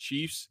Jones of the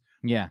Chiefs.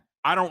 Yeah.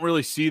 I don't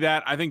really see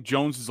that. I think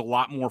Jones is a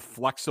lot more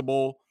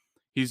flexible.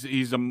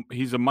 He's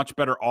a much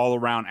better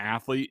all-around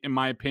athlete, in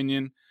my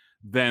opinion,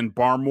 than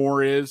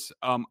Barmore is.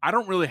 I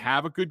don't really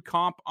have a good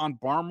comp on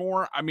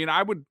Barmore. I mean,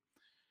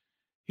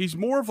 he's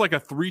more of like a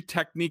 3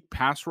 technique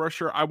pass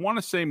rusher. I want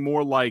to say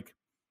more like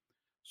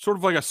sort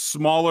of like a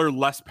smaller,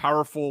 less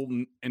powerful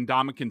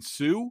Ndamukong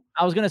Suh.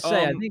 I was gonna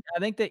say, I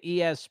think the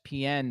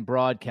ESPN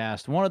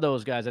broadcast, one of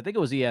those guys, I think it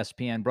was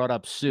ESPN, brought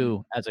up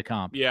Suh as a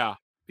comp. Yeah.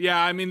 Yeah,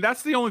 I mean,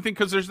 that's the only thing,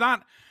 because there's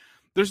not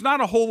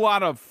a whole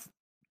lot of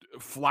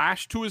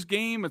flash to his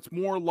game. It's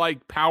more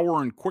like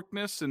power and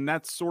quickness, and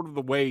that's sort of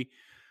the way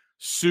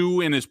Suh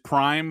in his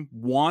prime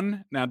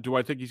won. Now, do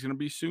I think he's going to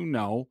be Suh?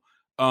 No.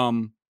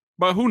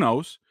 But who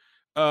knows?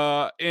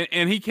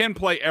 And he can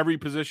play every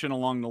position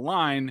along the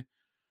line.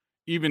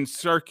 Even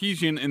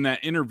Sarkisian in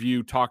that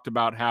interview talked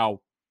about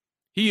how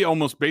he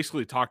almost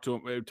basically talked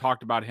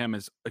about him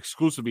as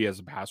exclusively as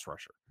a pass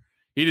rusher.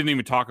 He didn't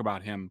even talk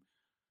about him.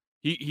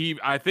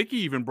 I think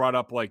he even brought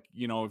up, like,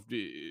 if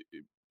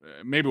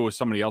maybe it was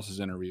somebody else's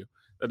interview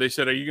that they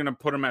said, are you going to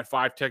put him at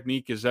 5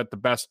 technique? Is that the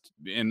best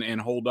and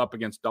hold up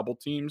against double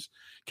teams?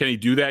 Can he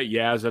do that?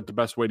 Yeah. Is that the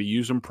best way to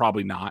use him?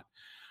 Probably not.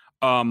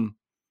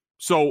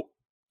 So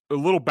a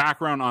little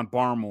background on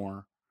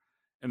Barmore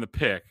and the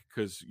pick,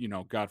 because,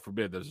 God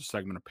forbid there's a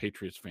segment of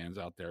Patriots fans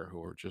out there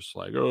who are just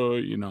like,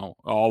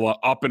 all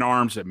up in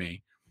arms at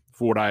me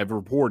for what I have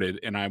reported.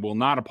 And I will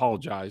not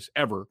apologize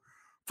ever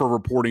for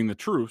reporting the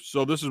truth.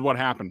 So this is what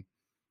happened.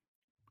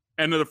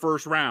 End of the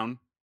first round,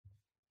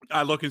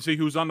 I look and see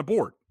who's on the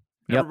board.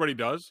 Yep. Everybody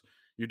does.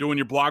 You're doing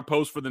your blog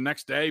post for the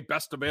next day,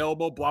 best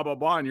available, blah, blah,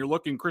 blah, and you're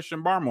looking,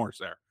 Christian Barmore's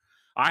there.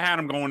 I had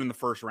him going in the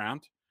first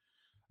round.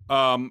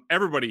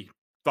 Everybody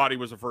thought he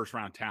was a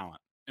first-round talent.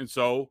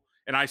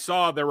 And I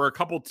saw there were a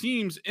couple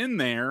teams in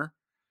there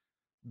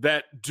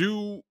that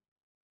do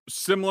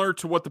similar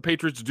to what the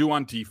Patriots do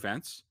on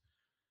defense,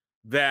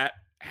 that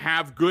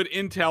have good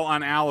intel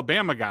on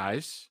Alabama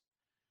guys,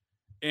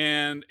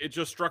 and it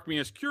just struck me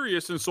as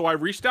curious. And so I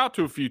reached out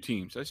to a few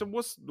teams. I said,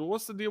 what's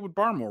the deal with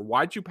Barmore?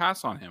 Why'd you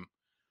pass on him?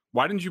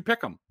 Why didn't you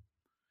pick him?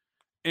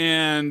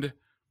 And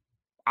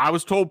I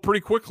was told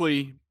pretty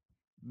quickly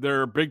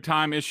there are big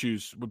time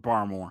issues with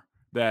Barmore,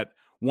 that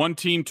one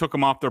team took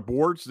him off their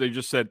boards. They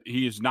just said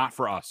he is not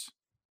for us.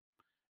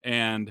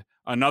 And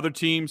another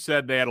team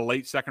said they had a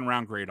late second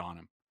round grade on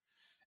him.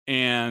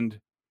 And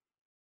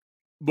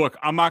look,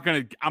 I'm not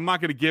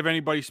gonna give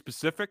anybody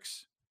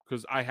specifics,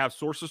 because I have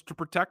sources to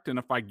protect, and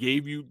if I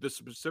gave you the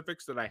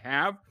specifics that I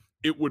have,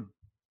 it would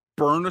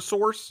burn a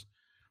source,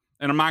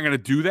 and I'm not gonna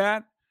do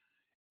that.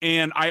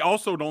 And I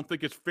also don't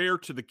think it's fair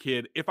to the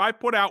kid if I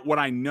put out what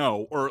I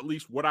know, or at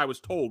least what I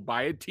was told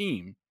by a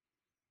team,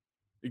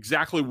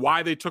 exactly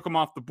why they took him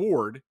off the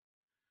board.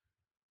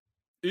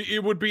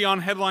 It would be on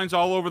headlines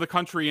all over the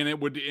country, and it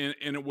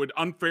would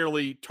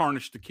unfairly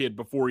tarnish the kid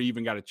before he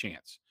even got a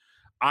chance.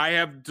 I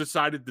have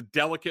decided to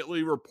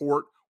delicately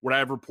report what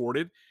I've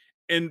reported,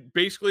 and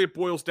basically it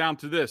boils down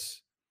to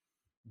this: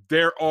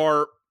 there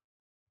are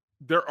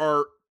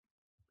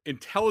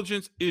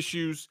intelligence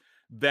issues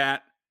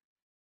that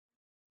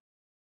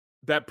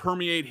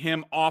permeate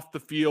him off the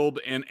field,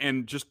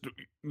 and just,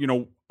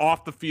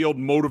 off the field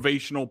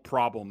motivational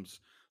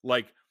problems,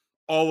 like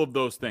all of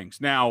those things.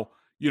 Now,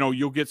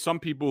 you'll get some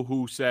people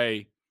who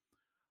say,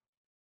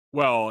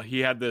 well, he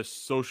had this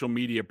social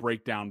media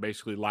breakdown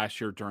basically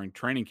last year during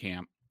training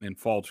camp in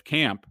fall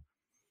camp,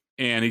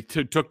 and he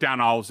took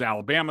down all his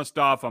Alabama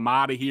stuff. I'm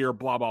out of here,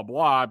 blah, blah,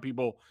 blah.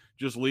 People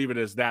just leave it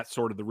as that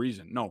sort of the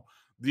reason. No,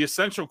 the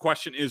essential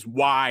question is,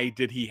 why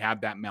did he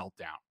have that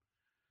meltdown?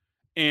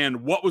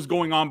 And what was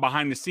going on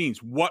behind the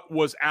scenes? What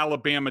was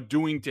Alabama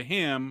doing to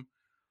him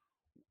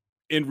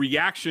in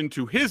reaction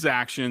to his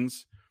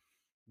actions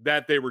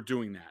that they were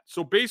doing that?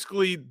 So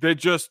basically,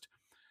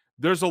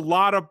 there's a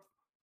lot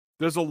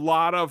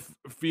of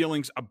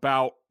feelings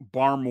about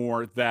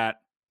Barmore that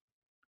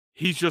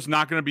he's just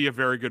not going to be a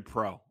very good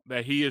pro.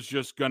 That he is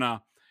just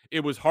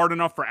it was hard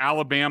enough for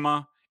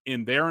Alabama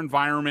in their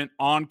environment,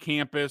 on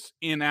campus,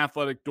 in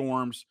athletic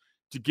dorms,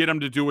 to get him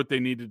to do what they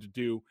needed to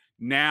do.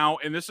 Now,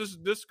 and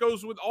this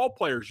goes with all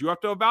players, you have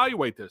to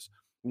evaluate this.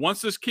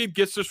 Once this kid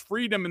gets this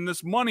freedom and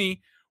this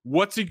money,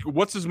 what's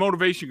his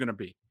motivation going to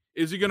be?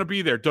 Is he going to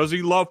be there? Does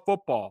he love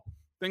football?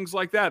 Things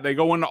like that. They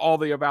go into all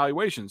the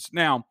evaluations.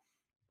 Now,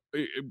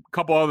 a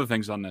couple other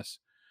things on this.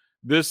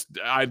 This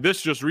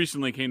just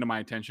recently came to my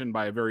attention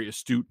by a very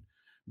astute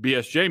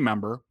BSJ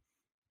member.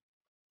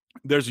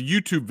 There's a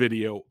YouTube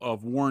video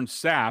of Warren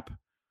Sapp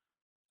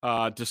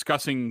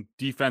discussing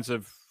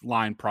defensive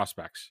line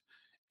prospects,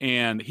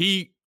 and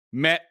he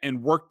met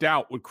and worked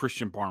out with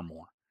Christian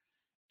Barmore.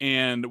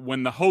 And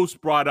when the host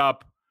brought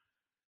up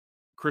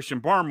Christian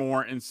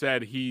Barmore and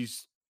said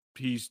he's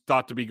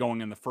thought to be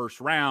going in the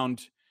first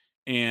round,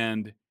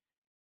 and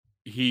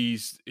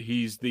he's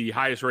the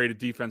highest rated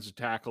defensive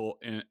tackle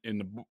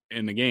in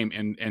the game,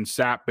 and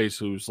Sapp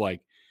basically was like,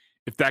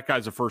 if that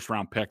guy's a first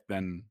round pick,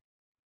 then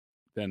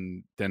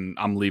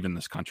I'm leaving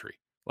this country.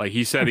 Like,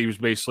 he said he was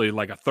basically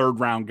like a third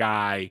round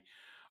guy.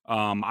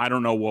 I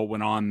don't know what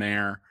went on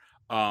there.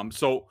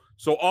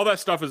 So all that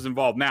stuff is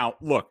involved. Now,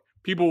 look,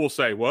 people will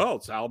say, well,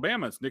 it's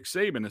Alabama, it's Nick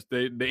Saban, it's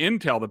the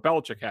intel that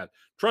Belichick had.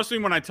 Trust me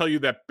when I tell you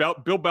that Bill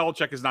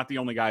Belichick is not the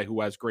only guy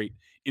who has great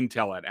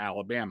intel at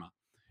Alabama.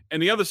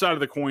 And the other side of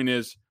the coin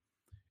is,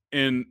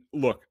 and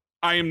look,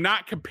 I am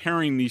not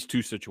comparing these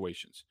two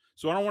situations.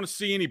 So I don't want to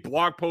see any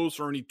blog posts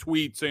or any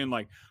tweets saying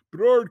like,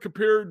 Bedard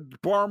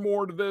compared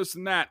Barmore to this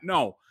and that.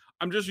 No,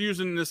 I'm just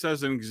using this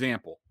as an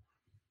example.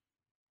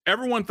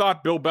 Everyone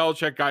thought Bill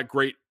Belichick got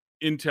great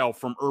intel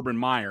from Urban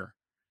Meyer,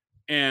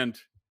 and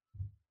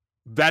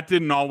that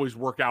didn't always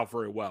work out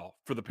very well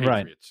for the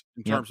Patriots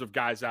in terms of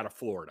guys out of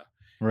Florida.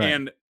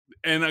 Right.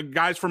 And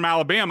guys from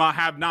Alabama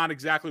have not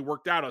exactly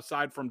worked out,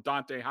 aside from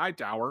Dante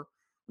Hightower,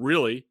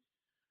 really,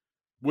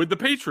 with the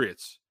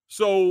Patriots.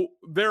 So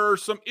there are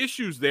some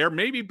issues there.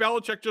 Maybe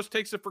Belichick just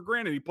takes it for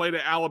granted. He played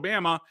at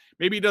Alabama.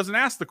 Maybe he doesn't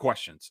ask the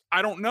questions.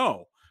 I don't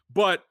know.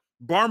 But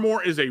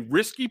Barmore is a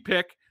risky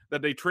pick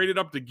that they traded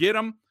up to get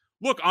him.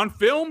 Look, on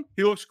film,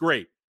 he looks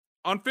great.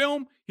 On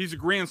film, he's a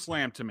grand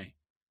slam to me.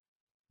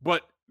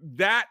 But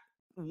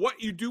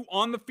what you do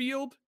on the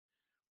field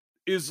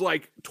is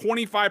like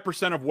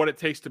 25% of what it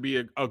takes to be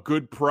a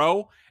good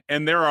pro.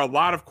 And there are a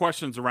lot of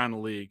questions around the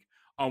league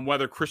on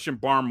whether Christian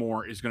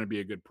Barmore is going to be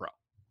a good pro.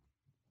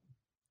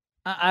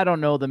 I don't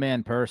know the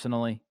man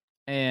personally,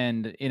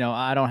 and,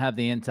 I don't have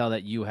the intel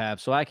that you have,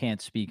 so I can't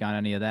speak on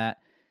any of that.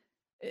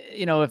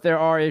 If there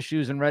are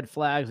issues and red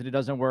flags and it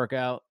doesn't work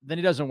out, then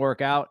he doesn't work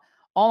out.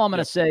 All I'm going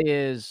to say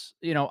is,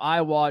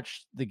 I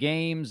watch the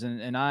games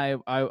and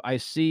I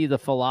see the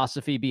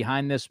philosophy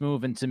behind this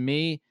move. And to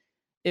me,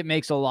 it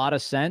makes a lot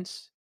of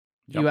sense.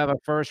 Yep. You have a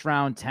first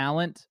round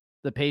talent.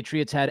 The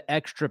Patriots had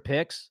extra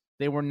picks.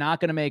 They were not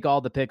going to make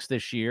all the picks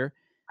this year.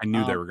 I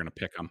knew they were going to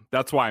pick him.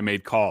 That's why I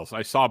made calls.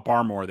 I saw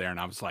Barmore there and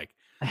I was like,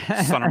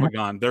 son of a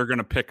gun, they're going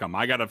to pick him.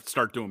 I got to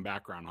start doing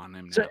background on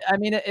him now. So, I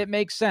mean, it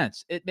makes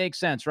sense. It makes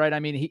sense, right? I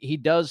mean, he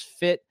does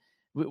fit.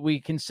 We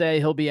can say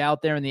he'll be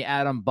out there in the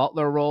Adam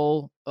Butler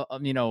role,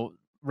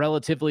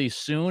 relatively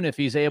soon if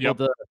he's able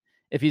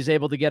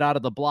to get out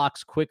of the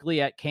blocks quickly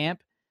at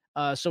camp.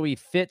 So he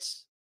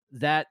fits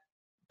that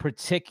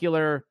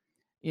particular,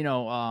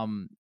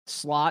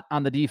 slot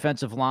on the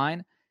defensive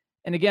line.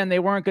 And again, they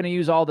weren't going to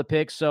use all the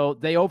picks, so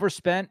they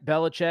overspent.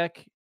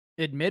 Belichick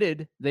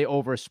admitted they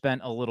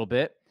overspent a little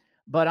bit,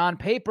 but on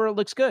paper it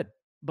looks good.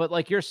 But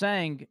like you're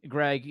saying,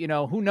 Greg,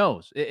 who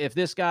knows if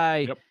this guy.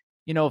 Yep.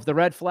 If the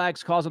red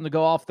flags cause him to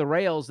go off the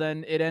rails,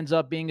 then it ends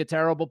up being a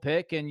terrible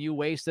pick and you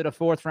wasted a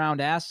fourth round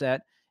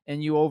asset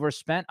and you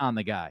overspent on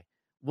the guy.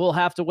 We'll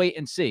have to wait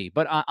and see.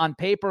 But on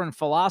paper and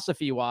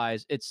philosophy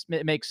wise, it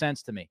makes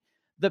sense to me.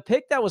 The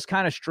pick that was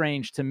kind of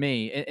strange to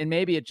me, and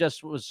maybe it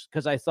just was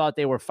because I thought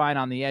they were fine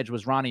on the edge,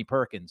 was Ronnie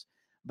Perkins.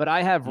 but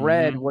I have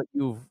read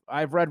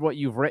Mhm. what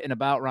you've written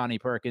about Ronnie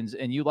Perkins,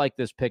 and you like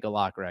this pick a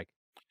lot, Greg.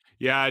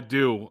 Yeah, I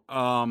do.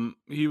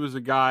 He was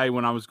a guy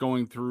when I was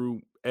going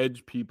through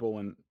edge people,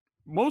 and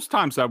most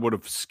times I would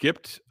have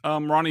skipped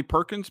Ronnie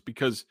Perkins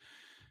because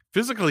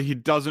physically he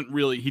does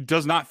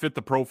not fit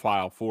the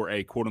profile for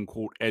a quote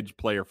unquote edge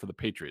player for the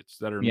Patriots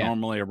that are Yeah.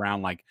 normally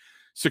around like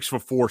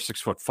 6'4",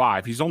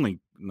 6'5". He's only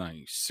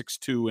like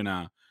 6'2" and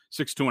a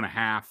 6'2" and a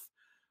half.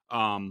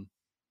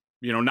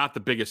 Not the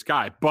biggest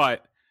guy,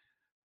 but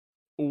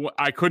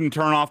I couldn't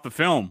turn off the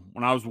film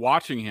when I was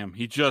watching him.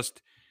 He's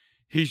just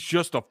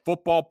a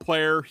football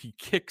player. He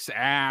kicks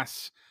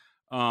ass.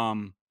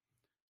 Um,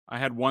 I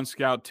had one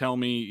scout tell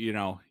me,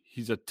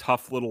 he's a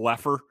tough little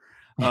effer.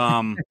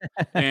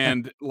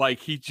 And like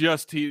he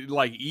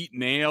like eat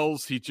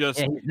nails. He Yeah, just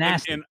he's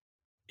nasty. and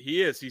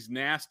he's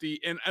nasty.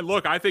 And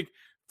look, I think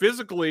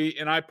physically,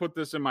 and I put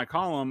this in my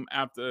column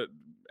after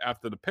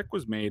the pick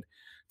was made,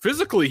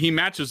 physically he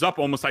matches up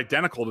almost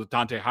identical to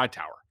Dante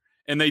Hightower.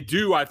 And they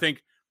do, I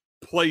think,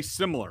 play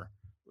similar.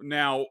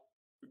 Now,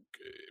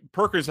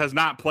 Perkins has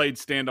not played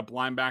stand-up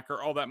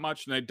linebacker all that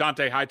much. And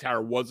Dante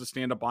Hightower was a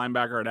stand-up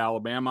linebacker at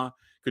Alabama,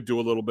 could do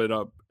a little bit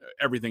of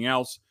everything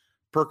else.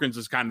 Perkins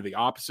is kind of the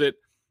opposite.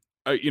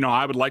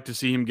 I would like to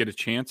see him get a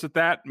chance at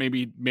that.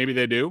 Maybe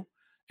they do,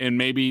 and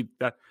maybe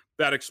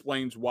that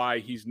explains why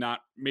he's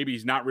not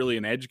really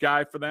an edge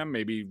guy for them.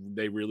 Maybe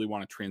they really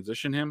want to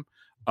transition him.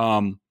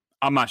 I'm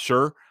not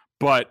sure,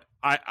 but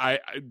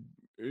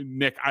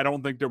Nick, I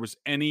don't think there was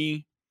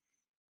any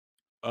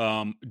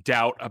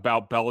doubt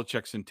about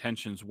Belichick's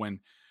intentions when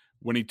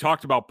he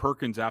talked about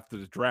Perkins after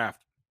the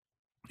draft.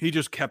 He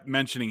just kept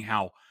mentioning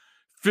how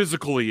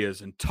physical he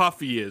is and tough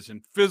he is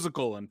and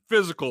physical and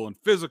physical and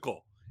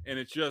physical. And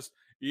it just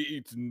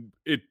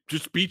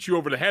beats you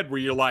over the head where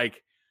you're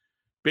like,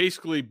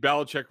 basically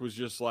Belichick was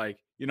just like,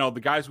 the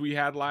guys we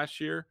had last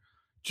year,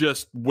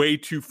 just way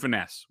too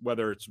finesse,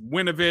 whether it's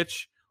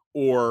Winovich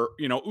or,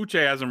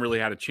 Uche hasn't really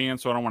had a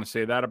chance. So I don't want to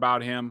say that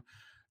about him.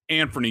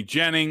 Anthony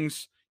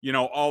Jennings,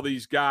 all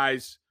these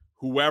guys,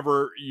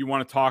 whoever you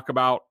want to talk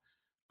about,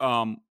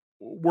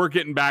 we're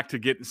getting back to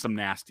getting some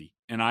nasty.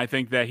 And I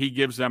think that he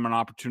gives them an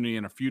opportunity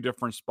in a few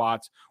different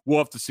spots. We'll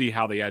have to see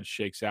how the edge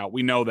shakes out.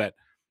 We know that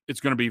it's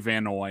going to be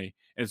Van Noy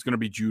and it's going to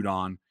be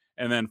Judon.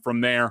 And then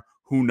from there,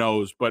 who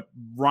knows? But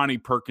Ronnie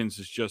Perkins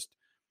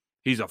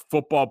he's a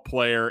football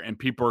player and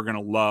people are going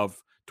to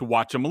love to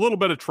watch him. A little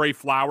bit of Trey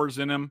Flowers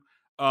in him,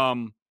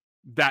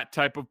 that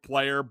type of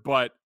player.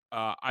 But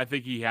I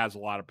think he has a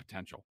lot of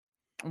potential.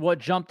 What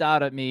jumped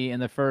out at me in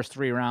the first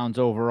 3 rounds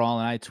overall,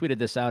 and I tweeted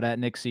this out at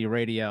Nixie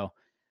Radio,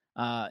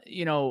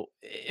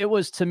 it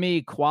was to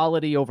me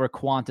quality over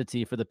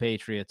quantity for the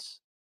Patriots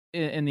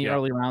in the Yeah.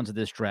 early rounds of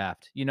this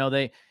draft.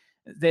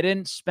 They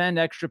didn't spend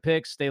extra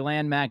picks. They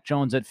land Mac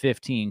Jones at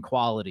 15,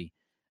 quality.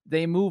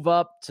 They move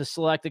up to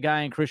select a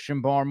guy in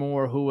Christian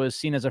Barmore who was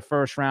seen as a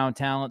first-round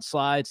talent,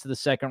 slides to the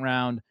second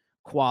round,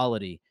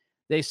 quality.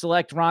 They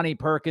select Ronnie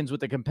Perkins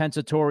with a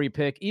compensatory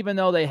pick, even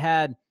though they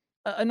had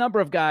a number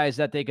of guys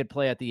that they could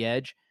play at the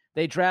edge.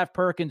 They draft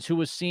Perkins, who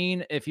was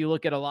seen, if you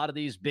look at a lot of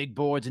these big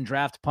boards and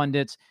draft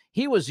pundits,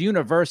 he was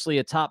universally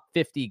a top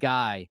 50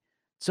 guy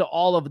to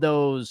all of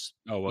those,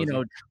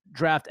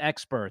 draft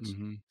experts.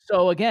 Mm-hmm.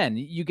 So again,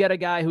 you get a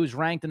guy who's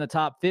ranked in the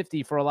top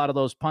 50 for a lot of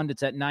those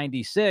pundits at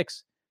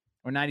 96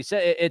 or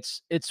 97.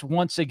 It's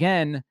once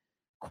again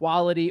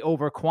quality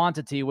over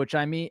quantity, which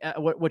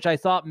I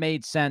thought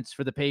made sense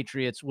for the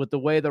Patriots with the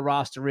way the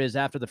roster is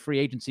after the free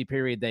agency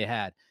period they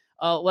had.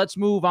 Let's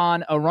move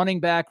on. A running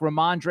back,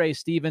 Ramondre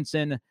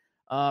Stevenson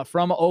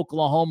from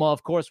Oklahoma.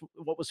 Of course,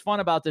 what was fun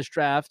about this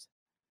draft,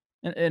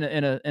 in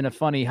a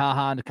funny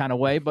ha-ha kind of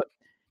way, but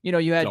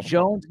you had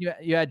Jones,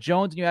 you had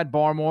Jones, and you had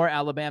Barmore,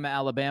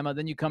 Alabama.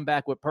 Then you come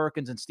back with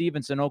Perkins and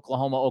Stevenson,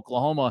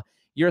 Oklahoma.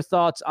 Your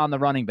thoughts on the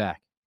running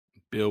back?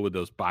 Bill with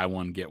those buy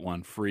one get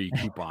one free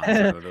coupons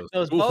out of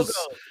those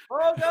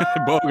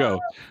BOGO.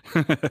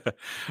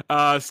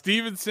 BOGO.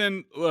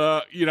 Stevenson,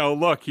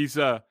 look,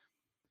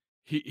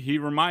 he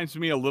reminds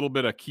me a little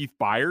bit of Keith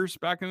Byers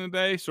back in the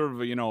day, sort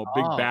of a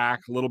big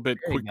back, a little bit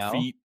quick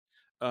feet.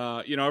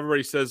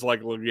 Everybody says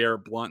like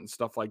LeGarrette Blount and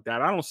stuff like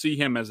that. I don't see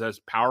him as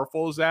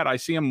powerful as that. I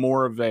see him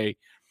more of a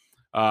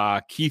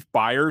Keith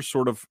Byers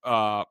sort of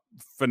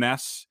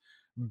finesse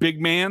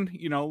big man,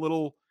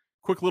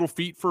 quick little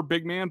feet for a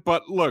big man.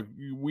 But look,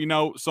 we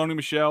know Sony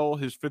Michel,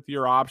 his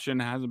 5th-year option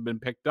hasn't been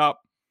picked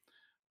up.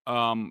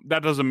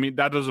 That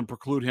doesn't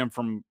preclude him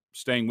from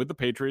staying with the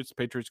Patriots. The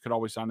Patriots could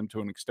always sign him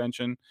to an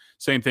extension.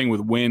 Same thing with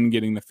Wynn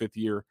getting the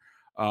 5th-year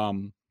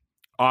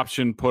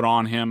option put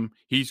on him.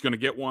 He's going to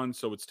get one,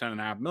 so it's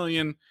 $10.5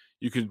 million.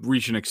 You could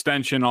reach an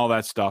extension, all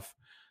that stuff.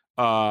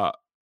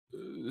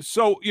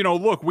 So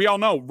look, we all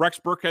know Rex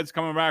Burkhead's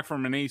coming back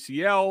from an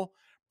ACL.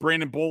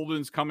 Brandon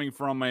Bolden's coming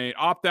from a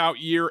opt-out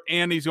year,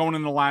 and he's going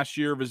in the last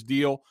year of his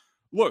deal.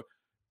 Look,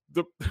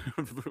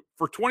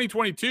 for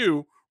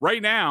 2022, right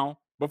now,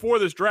 before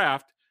this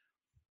draft,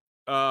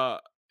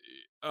 Damian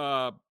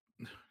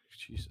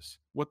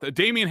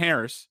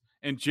Harris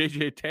and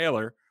JJ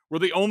Taylor were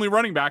the only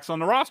running backs on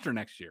the roster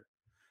next year.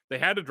 They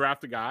had to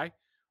draft a guy.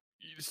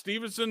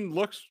 Stevenson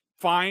looks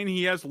fine.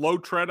 He has low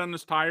tread on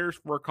his tires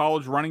for a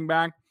college running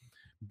back.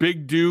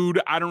 Big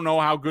dude. I don't know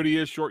how good he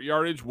is short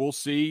yardage. We'll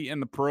see in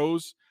the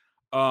pros.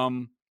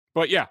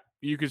 But yeah,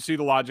 you can see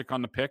the logic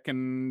on the pick,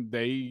 and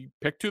they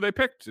picked who they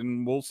picked,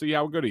 and we'll see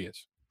how good he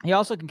is. He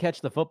also can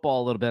catch the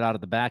football a little bit out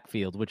of the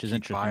backfield, which is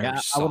interesting.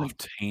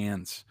 Soft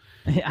hands.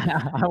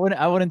 I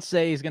wouldn't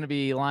say he's going to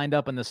be lined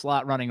up in the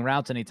slot running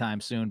routes anytime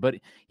soon, but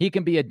he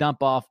can be a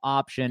dump off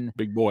option.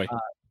 Big boy.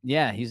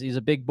 Yeah, he's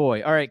a big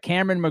boy. All right,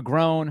 Cameron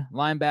McGrone,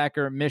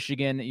 linebacker,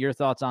 Michigan. Your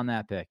thoughts on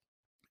that pick?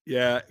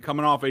 Yeah,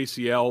 coming off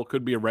ACL,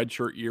 could be a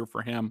redshirt year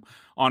for him.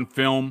 On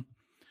film,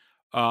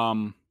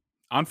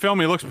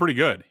 he looks pretty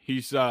good.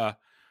 He's a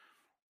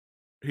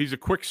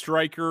quick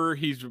striker.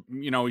 He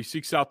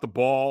seeks out the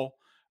ball.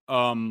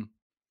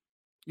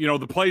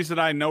 The plays that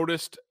I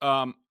noticed,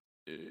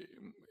 it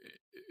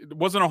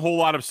wasn't a whole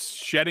lot of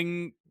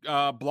shedding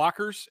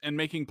blockers and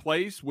making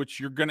plays, which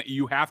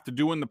you have to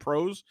do in the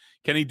pros.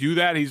 Can he do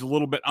that? He's a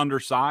little bit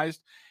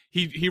undersized.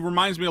 He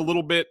reminds me a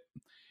little bit.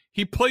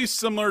 He plays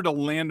similar to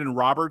Landon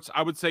Roberts.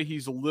 I would say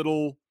he's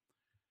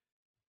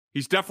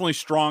definitely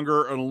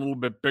stronger and a little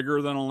bit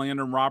bigger than a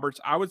Landon Roberts.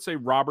 I would say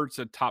Roberts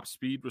at top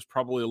speed was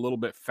probably a little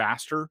bit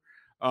faster.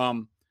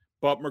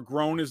 But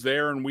McGrone is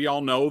there, and we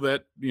all know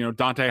that,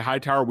 Dante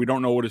Hightower, we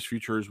don't know what his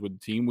future is with the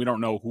team. We don't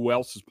know who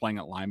else is playing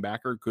at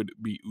linebacker. Could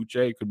be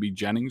Uche, could be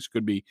Jennings,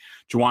 could be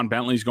Juwan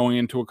Bentley's going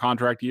into a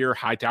contract year.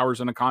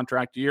 Hightower's in a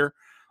contract year.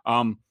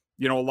 A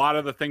lot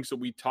of the things that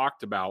we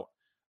talked about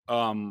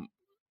the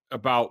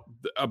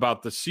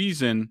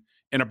season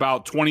and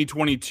about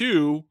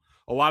 2022,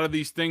 a lot of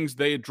these things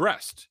they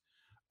addressed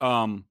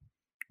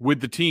with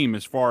the team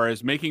as far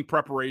as making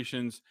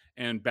preparations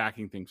and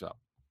backing things up.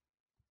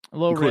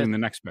 Including the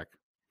next pick.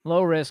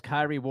 Low risk,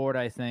 high reward,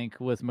 I think,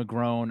 with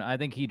McGrone. I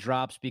think he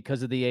drops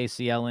because of the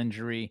ACL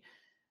injury.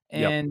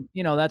 And,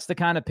 that's the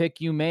kind of pick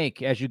you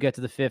make as you get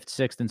to the 5th,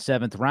 6th, and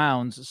 7th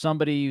rounds.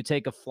 Somebody you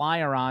take a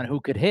flyer on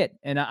who could hit.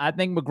 And I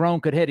think McGrone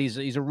could hit.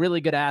 He's a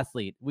really good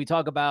athlete. We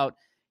talk about,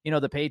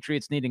 the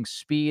Patriots needing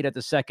speed at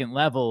the second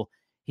level.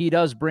 He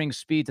does bring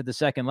speed to the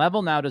second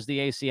level. Now, does the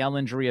ACL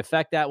injury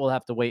affect that? We'll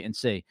have to wait and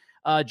see.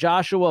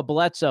 Joshua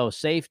Bledsoe,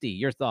 safety,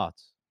 your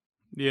thoughts?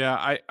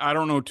 Yeah, I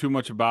don't know too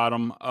much about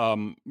him.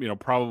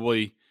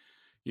 Probably,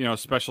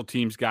 special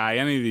teams guy.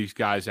 Any of these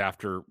guys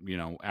after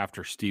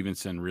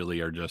Stevenson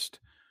really are just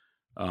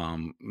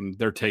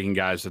they're taking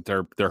guys that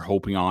they're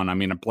hoping on. I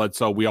mean, at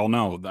Bledsoe, we all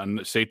know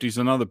safety's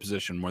another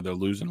position where they're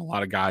losing a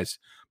lot of guys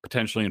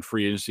potentially in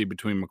free agency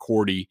between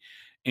McCourty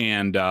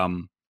and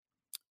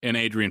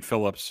Adrian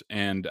Phillips.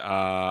 And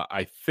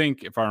I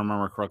think, if I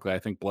remember correctly, I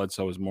think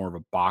Bledsoe is more of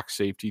a box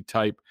safety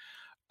type.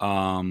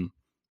 And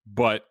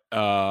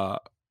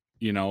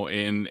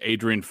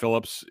Adrian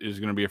Phillips is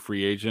going to be a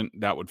free agent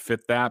that would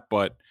fit that.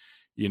 But,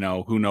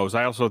 who knows?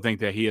 I also think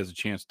that he has a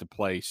chance to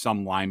play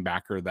some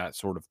linebacker, that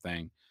sort of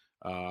thing.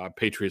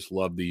 Patriots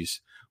love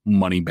these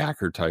money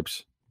backer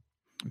types.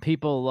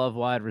 People love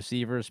wide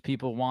receivers.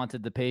 People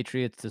wanted the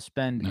Patriots to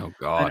spend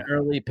an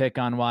early pick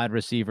on wide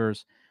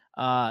receivers.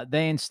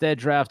 They instead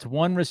draft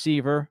one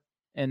receiver,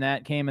 and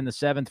that came in the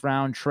 7th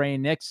round, Trey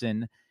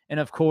Nixon. And,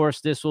 of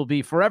course, this will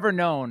be forever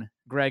known,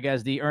 Greg,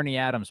 as the Ernie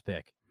Adams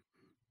pick.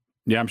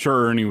 Yeah, I'm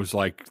sure Ernie was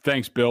like,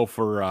 thanks, Bill,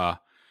 for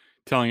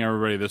telling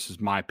everybody this is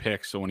my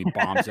pick. So when he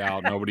bombs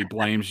out, nobody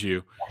blames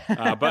you.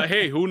 But,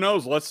 hey, who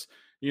knows?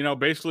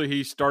 Basically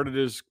he started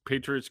his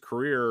Patriots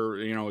career,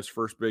 his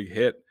first big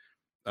hit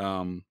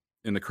in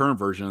the current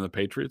version of the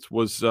Patriots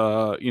was,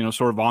 sort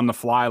of on the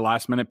fly,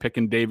 last minute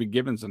picking David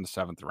Givens in the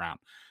 7th round.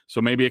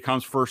 So maybe it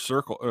comes full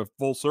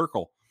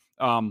circle.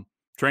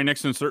 Trey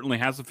Nixon certainly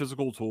has the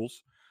physical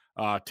tools,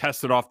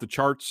 tested off the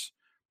charts,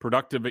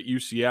 productive at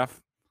UCF,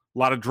 a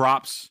lot of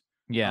drops.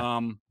 Yeah.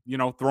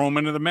 Throw him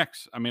into the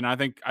mix. I mean, I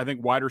think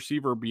wide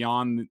receiver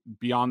beyond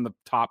the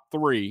top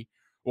 3,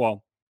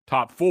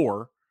 top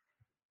 4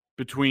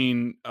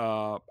 between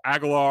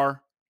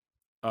Aguilar,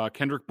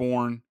 Kendrick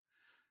Bourne,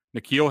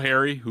 N'Keal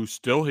Harry, who's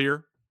still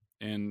here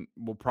and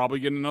will probably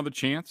get another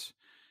chance.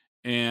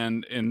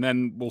 And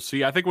then we'll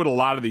see. I think with a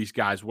lot of these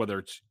guys, whether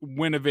it's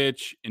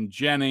Winovich and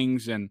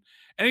Jennings and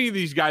any of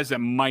these guys that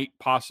might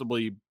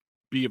possibly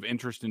be of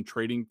interest in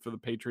trading for the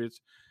Patriots,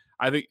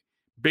 I think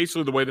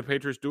basically the way the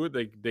Patriots do it,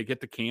 they get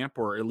to camp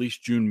or at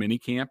least June mini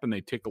camp and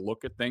they take a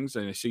look at things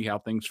and they see how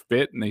things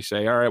fit and they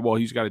say, all right, well,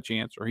 he's got a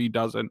chance or he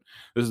doesn't.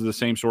 This is the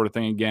same sort of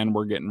thing again.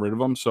 We're getting rid of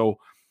him. So,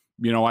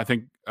 I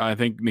think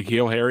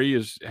N'Keal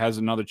Harry has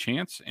another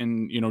chance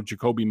and,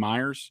 Jacoby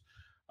Myers,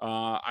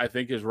 I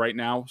think is right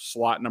now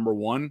slot number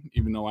 1,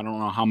 even though I don't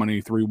know how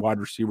many 3 wide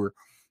receiver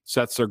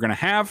sets they're going to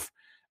have.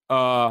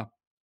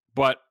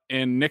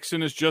 And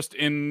Nixon is just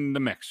in the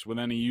mix with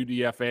any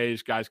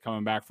UDFAs, guys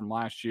coming back from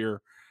last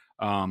year.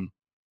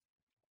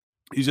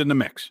 He's in the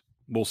mix.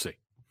 We'll see.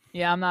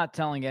 Yeah, I'm not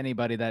telling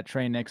anybody that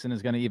Trey Nixon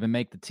is going to even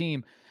make the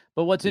team.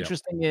 But what's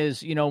interesting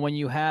is, when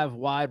you have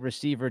wide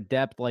receiver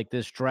depth like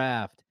this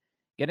draft,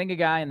 getting a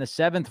guy in the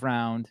 7th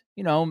round,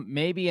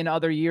 maybe in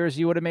other years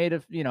you would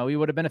have he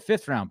would have been a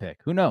 5th round pick.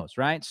 Who knows,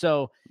 right?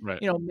 So,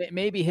 Right.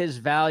 maybe his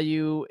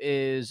value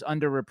is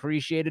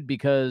underappreciated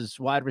because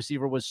wide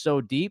receiver was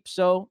so deep.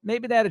 So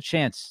maybe they had a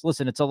chance.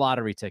 Listen, it's a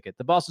lottery ticket.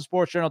 The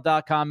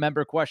BostonSportsJournal.com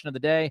member question of the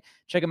day.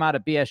 Check them out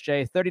at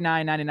BSJ,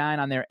 $39.99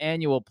 on their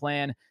annual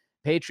plan.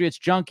 Patriots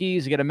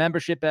Junkies, you get a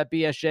membership at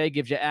BSJ,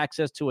 gives you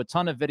access to a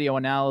ton of video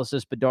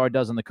analysis Bedard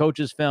does on the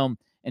coach's film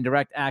and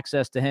direct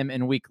access to him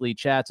in weekly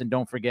chats. And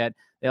don't forget,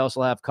 they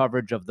also have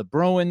coverage of the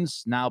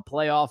Bruins, now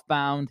playoff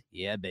bound.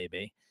 Yeah,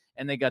 baby.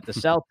 And they got the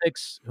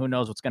Celtics. Who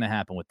knows what's going to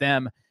happen with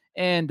them,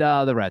 and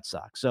the Red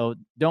Sox. So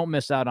don't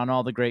miss out on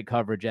all the great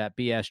coverage at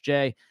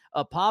BSJ.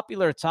 A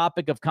popular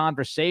topic of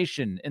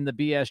conversation in the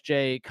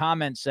BSJ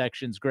comment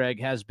sections,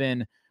 Greg, has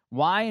been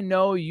why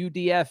no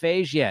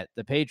UDFAs yet?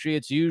 The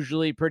Patriots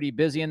usually pretty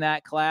busy in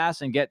that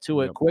class and get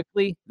to it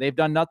quickly. They've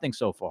done nothing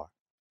so far.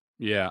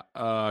 Yeah,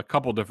 a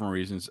couple different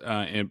reasons.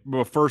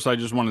 But first, I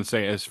just want to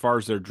say, as far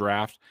as their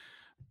draft,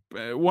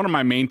 one of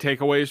my main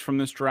takeaways from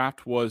this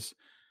draft was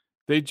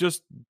they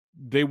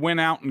went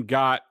out and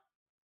got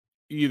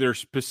either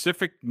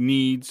specific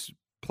needs,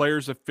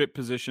 players that fit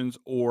positions,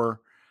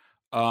 or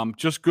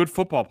just good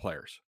football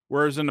players.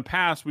 Whereas in the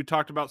past, we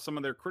talked about some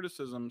of their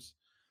criticisms,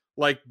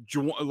 like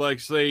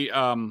say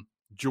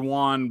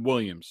Juwan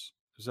Williams.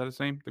 Is that his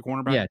name? The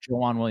cornerback? Yeah,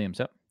 Juwan Williams.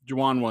 Yep.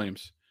 Juwan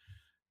Williams.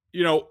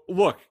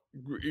 Look,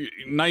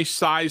 nice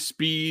size,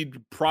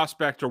 speed,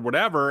 prospect, or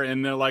whatever,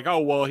 and they're like, oh,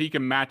 well, he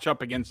can match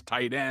up against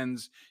tight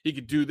ends. He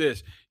could do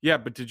this. Yeah,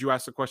 but did you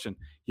ask the question?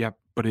 Yeah,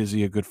 but is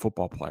he a good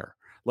football player?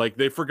 Like,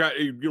 they forgot,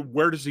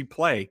 where does he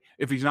play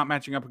if he's not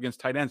matching up against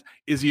tight ends?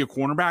 Is he a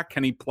cornerback?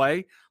 Can he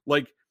play?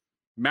 Like,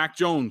 Mac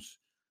Jones,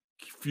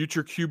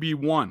 future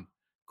QB1.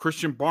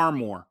 Christian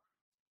Barmore,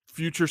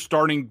 future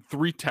starting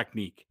 3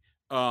 technique.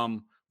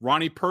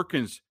 Ronnie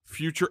Perkins,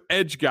 future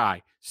edge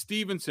guy.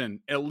 Stevenson,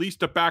 at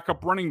least a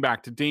backup running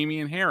back to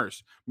Damian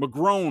Harris.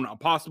 McGrone, a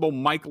possible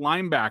Mike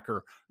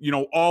linebacker.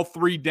 All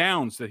 3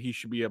 downs that he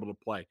should be able to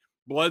play.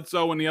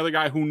 Bledsoe and the other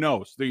guy, who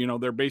knows?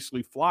 They're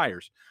basically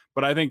flyers.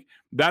 But I think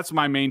that's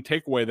my main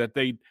takeaway, that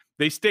they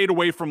stayed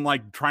away from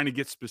like trying to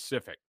get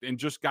specific and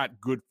just got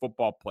good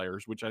football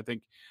players, which I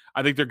think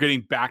they're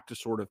getting back to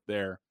sort of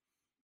their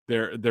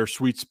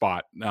sweet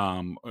spot,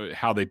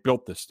 how they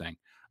built this thing.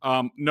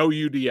 No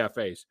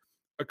UDFAs.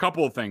 A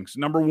couple of things.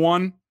 Number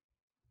one,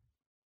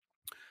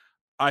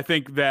 I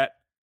think that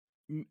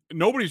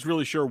nobody's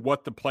really sure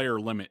what the player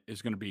limit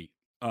is going to be.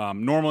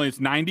 Normally it's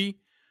 90.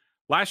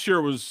 Last year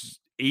it was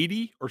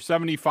 80 or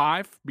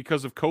 75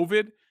 because of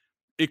COVID.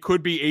 It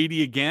could be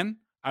 80 again.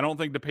 I don't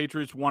think the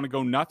Patriots want to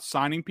go nuts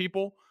signing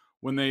people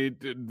when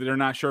they're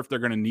not sure if they're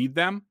going to need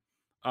them.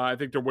 I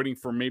think they're waiting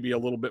for maybe a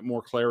little bit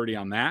more clarity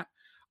on that.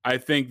 I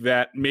think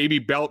that maybe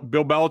Bill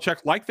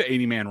Belichick liked the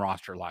 80-man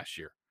roster last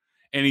year.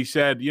 And he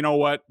said, you know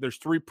what? There's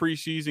 3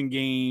 preseason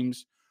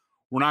games.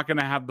 We're not going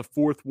to have the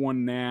 4th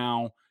one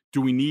now.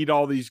 Do we need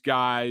all these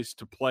guys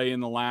to play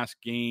in the last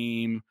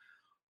game?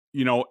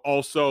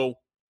 Also,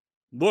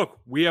 look,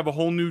 we have a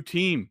whole new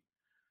team.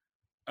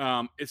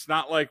 It's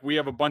not like we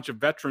have a bunch of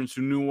veterans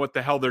who knew what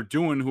the hell they're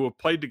doing, who have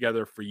played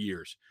together for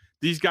years.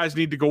 These guys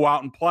need to go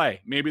out and play.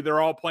 Maybe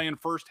they're all playing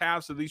first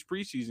halves of these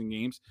preseason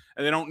games,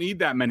 and they don't need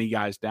that many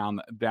guys down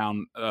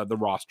the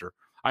roster.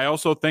 I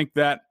also think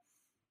that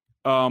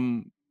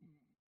there's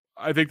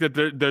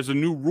a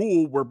new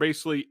rule where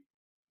basically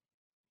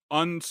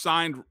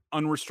unsigned,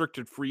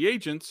 unrestricted free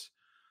agents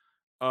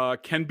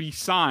can be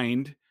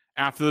signed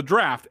after the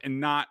draft and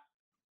not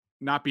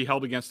be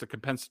held against a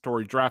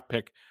compensatory draft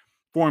pick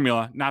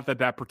formula. Not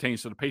that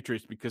pertains to the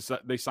Patriots, because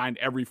they signed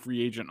every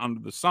free agent under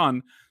the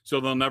sun, so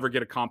they'll never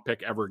get a comp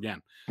pick ever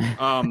again.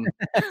 But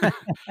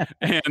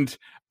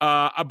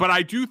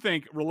I do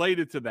think,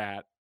 related to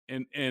that,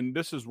 and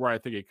this is where I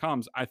think it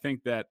comes, I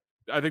think that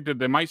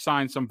they might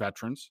sign some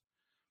veterans.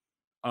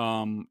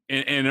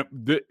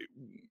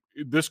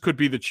 This could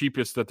be the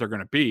cheapest that they're going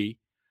to be,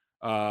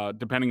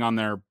 depending on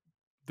their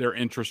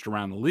interest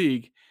around the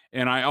league.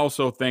 And I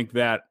also think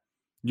that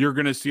you're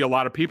going to see a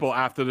lot of people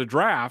after the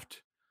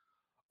draft,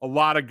 a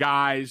lot of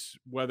guys,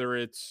 whether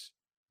it's,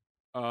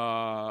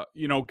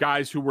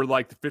 guys who were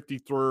like the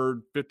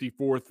 53rd,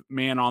 54th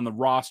man on the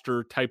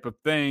roster type of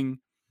thing.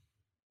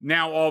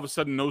 Now, all of a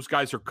sudden, those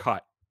guys are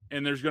cut.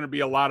 And there's going to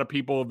be a lot of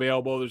people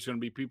available. There's going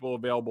to be people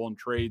available in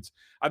trades.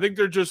 I think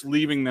they're just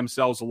leaving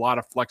themselves a lot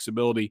of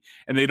flexibility,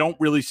 and they don't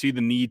really see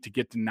the need to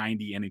get to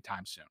 90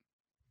 anytime soon.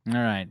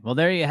 All right. Well,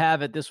 there you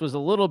have it. This was a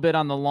little bit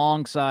on the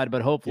long side,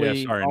 but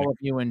hopefully all of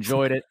you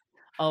enjoyed it.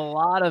 A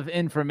lot of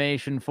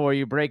information for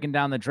you, breaking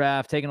down the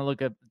draft, taking a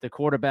look at the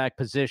quarterback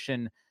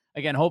position.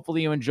 Again,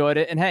 hopefully you enjoyed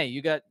it. And hey,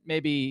 you got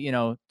maybe,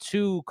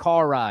 2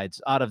 car rides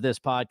out of this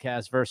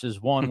podcast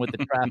versus 1 with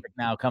the traffic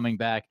now coming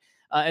back.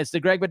 It's the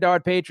Greg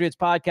Bedard Patriots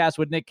podcast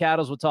with Nick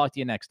Cattles. We'll talk to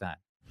you next time.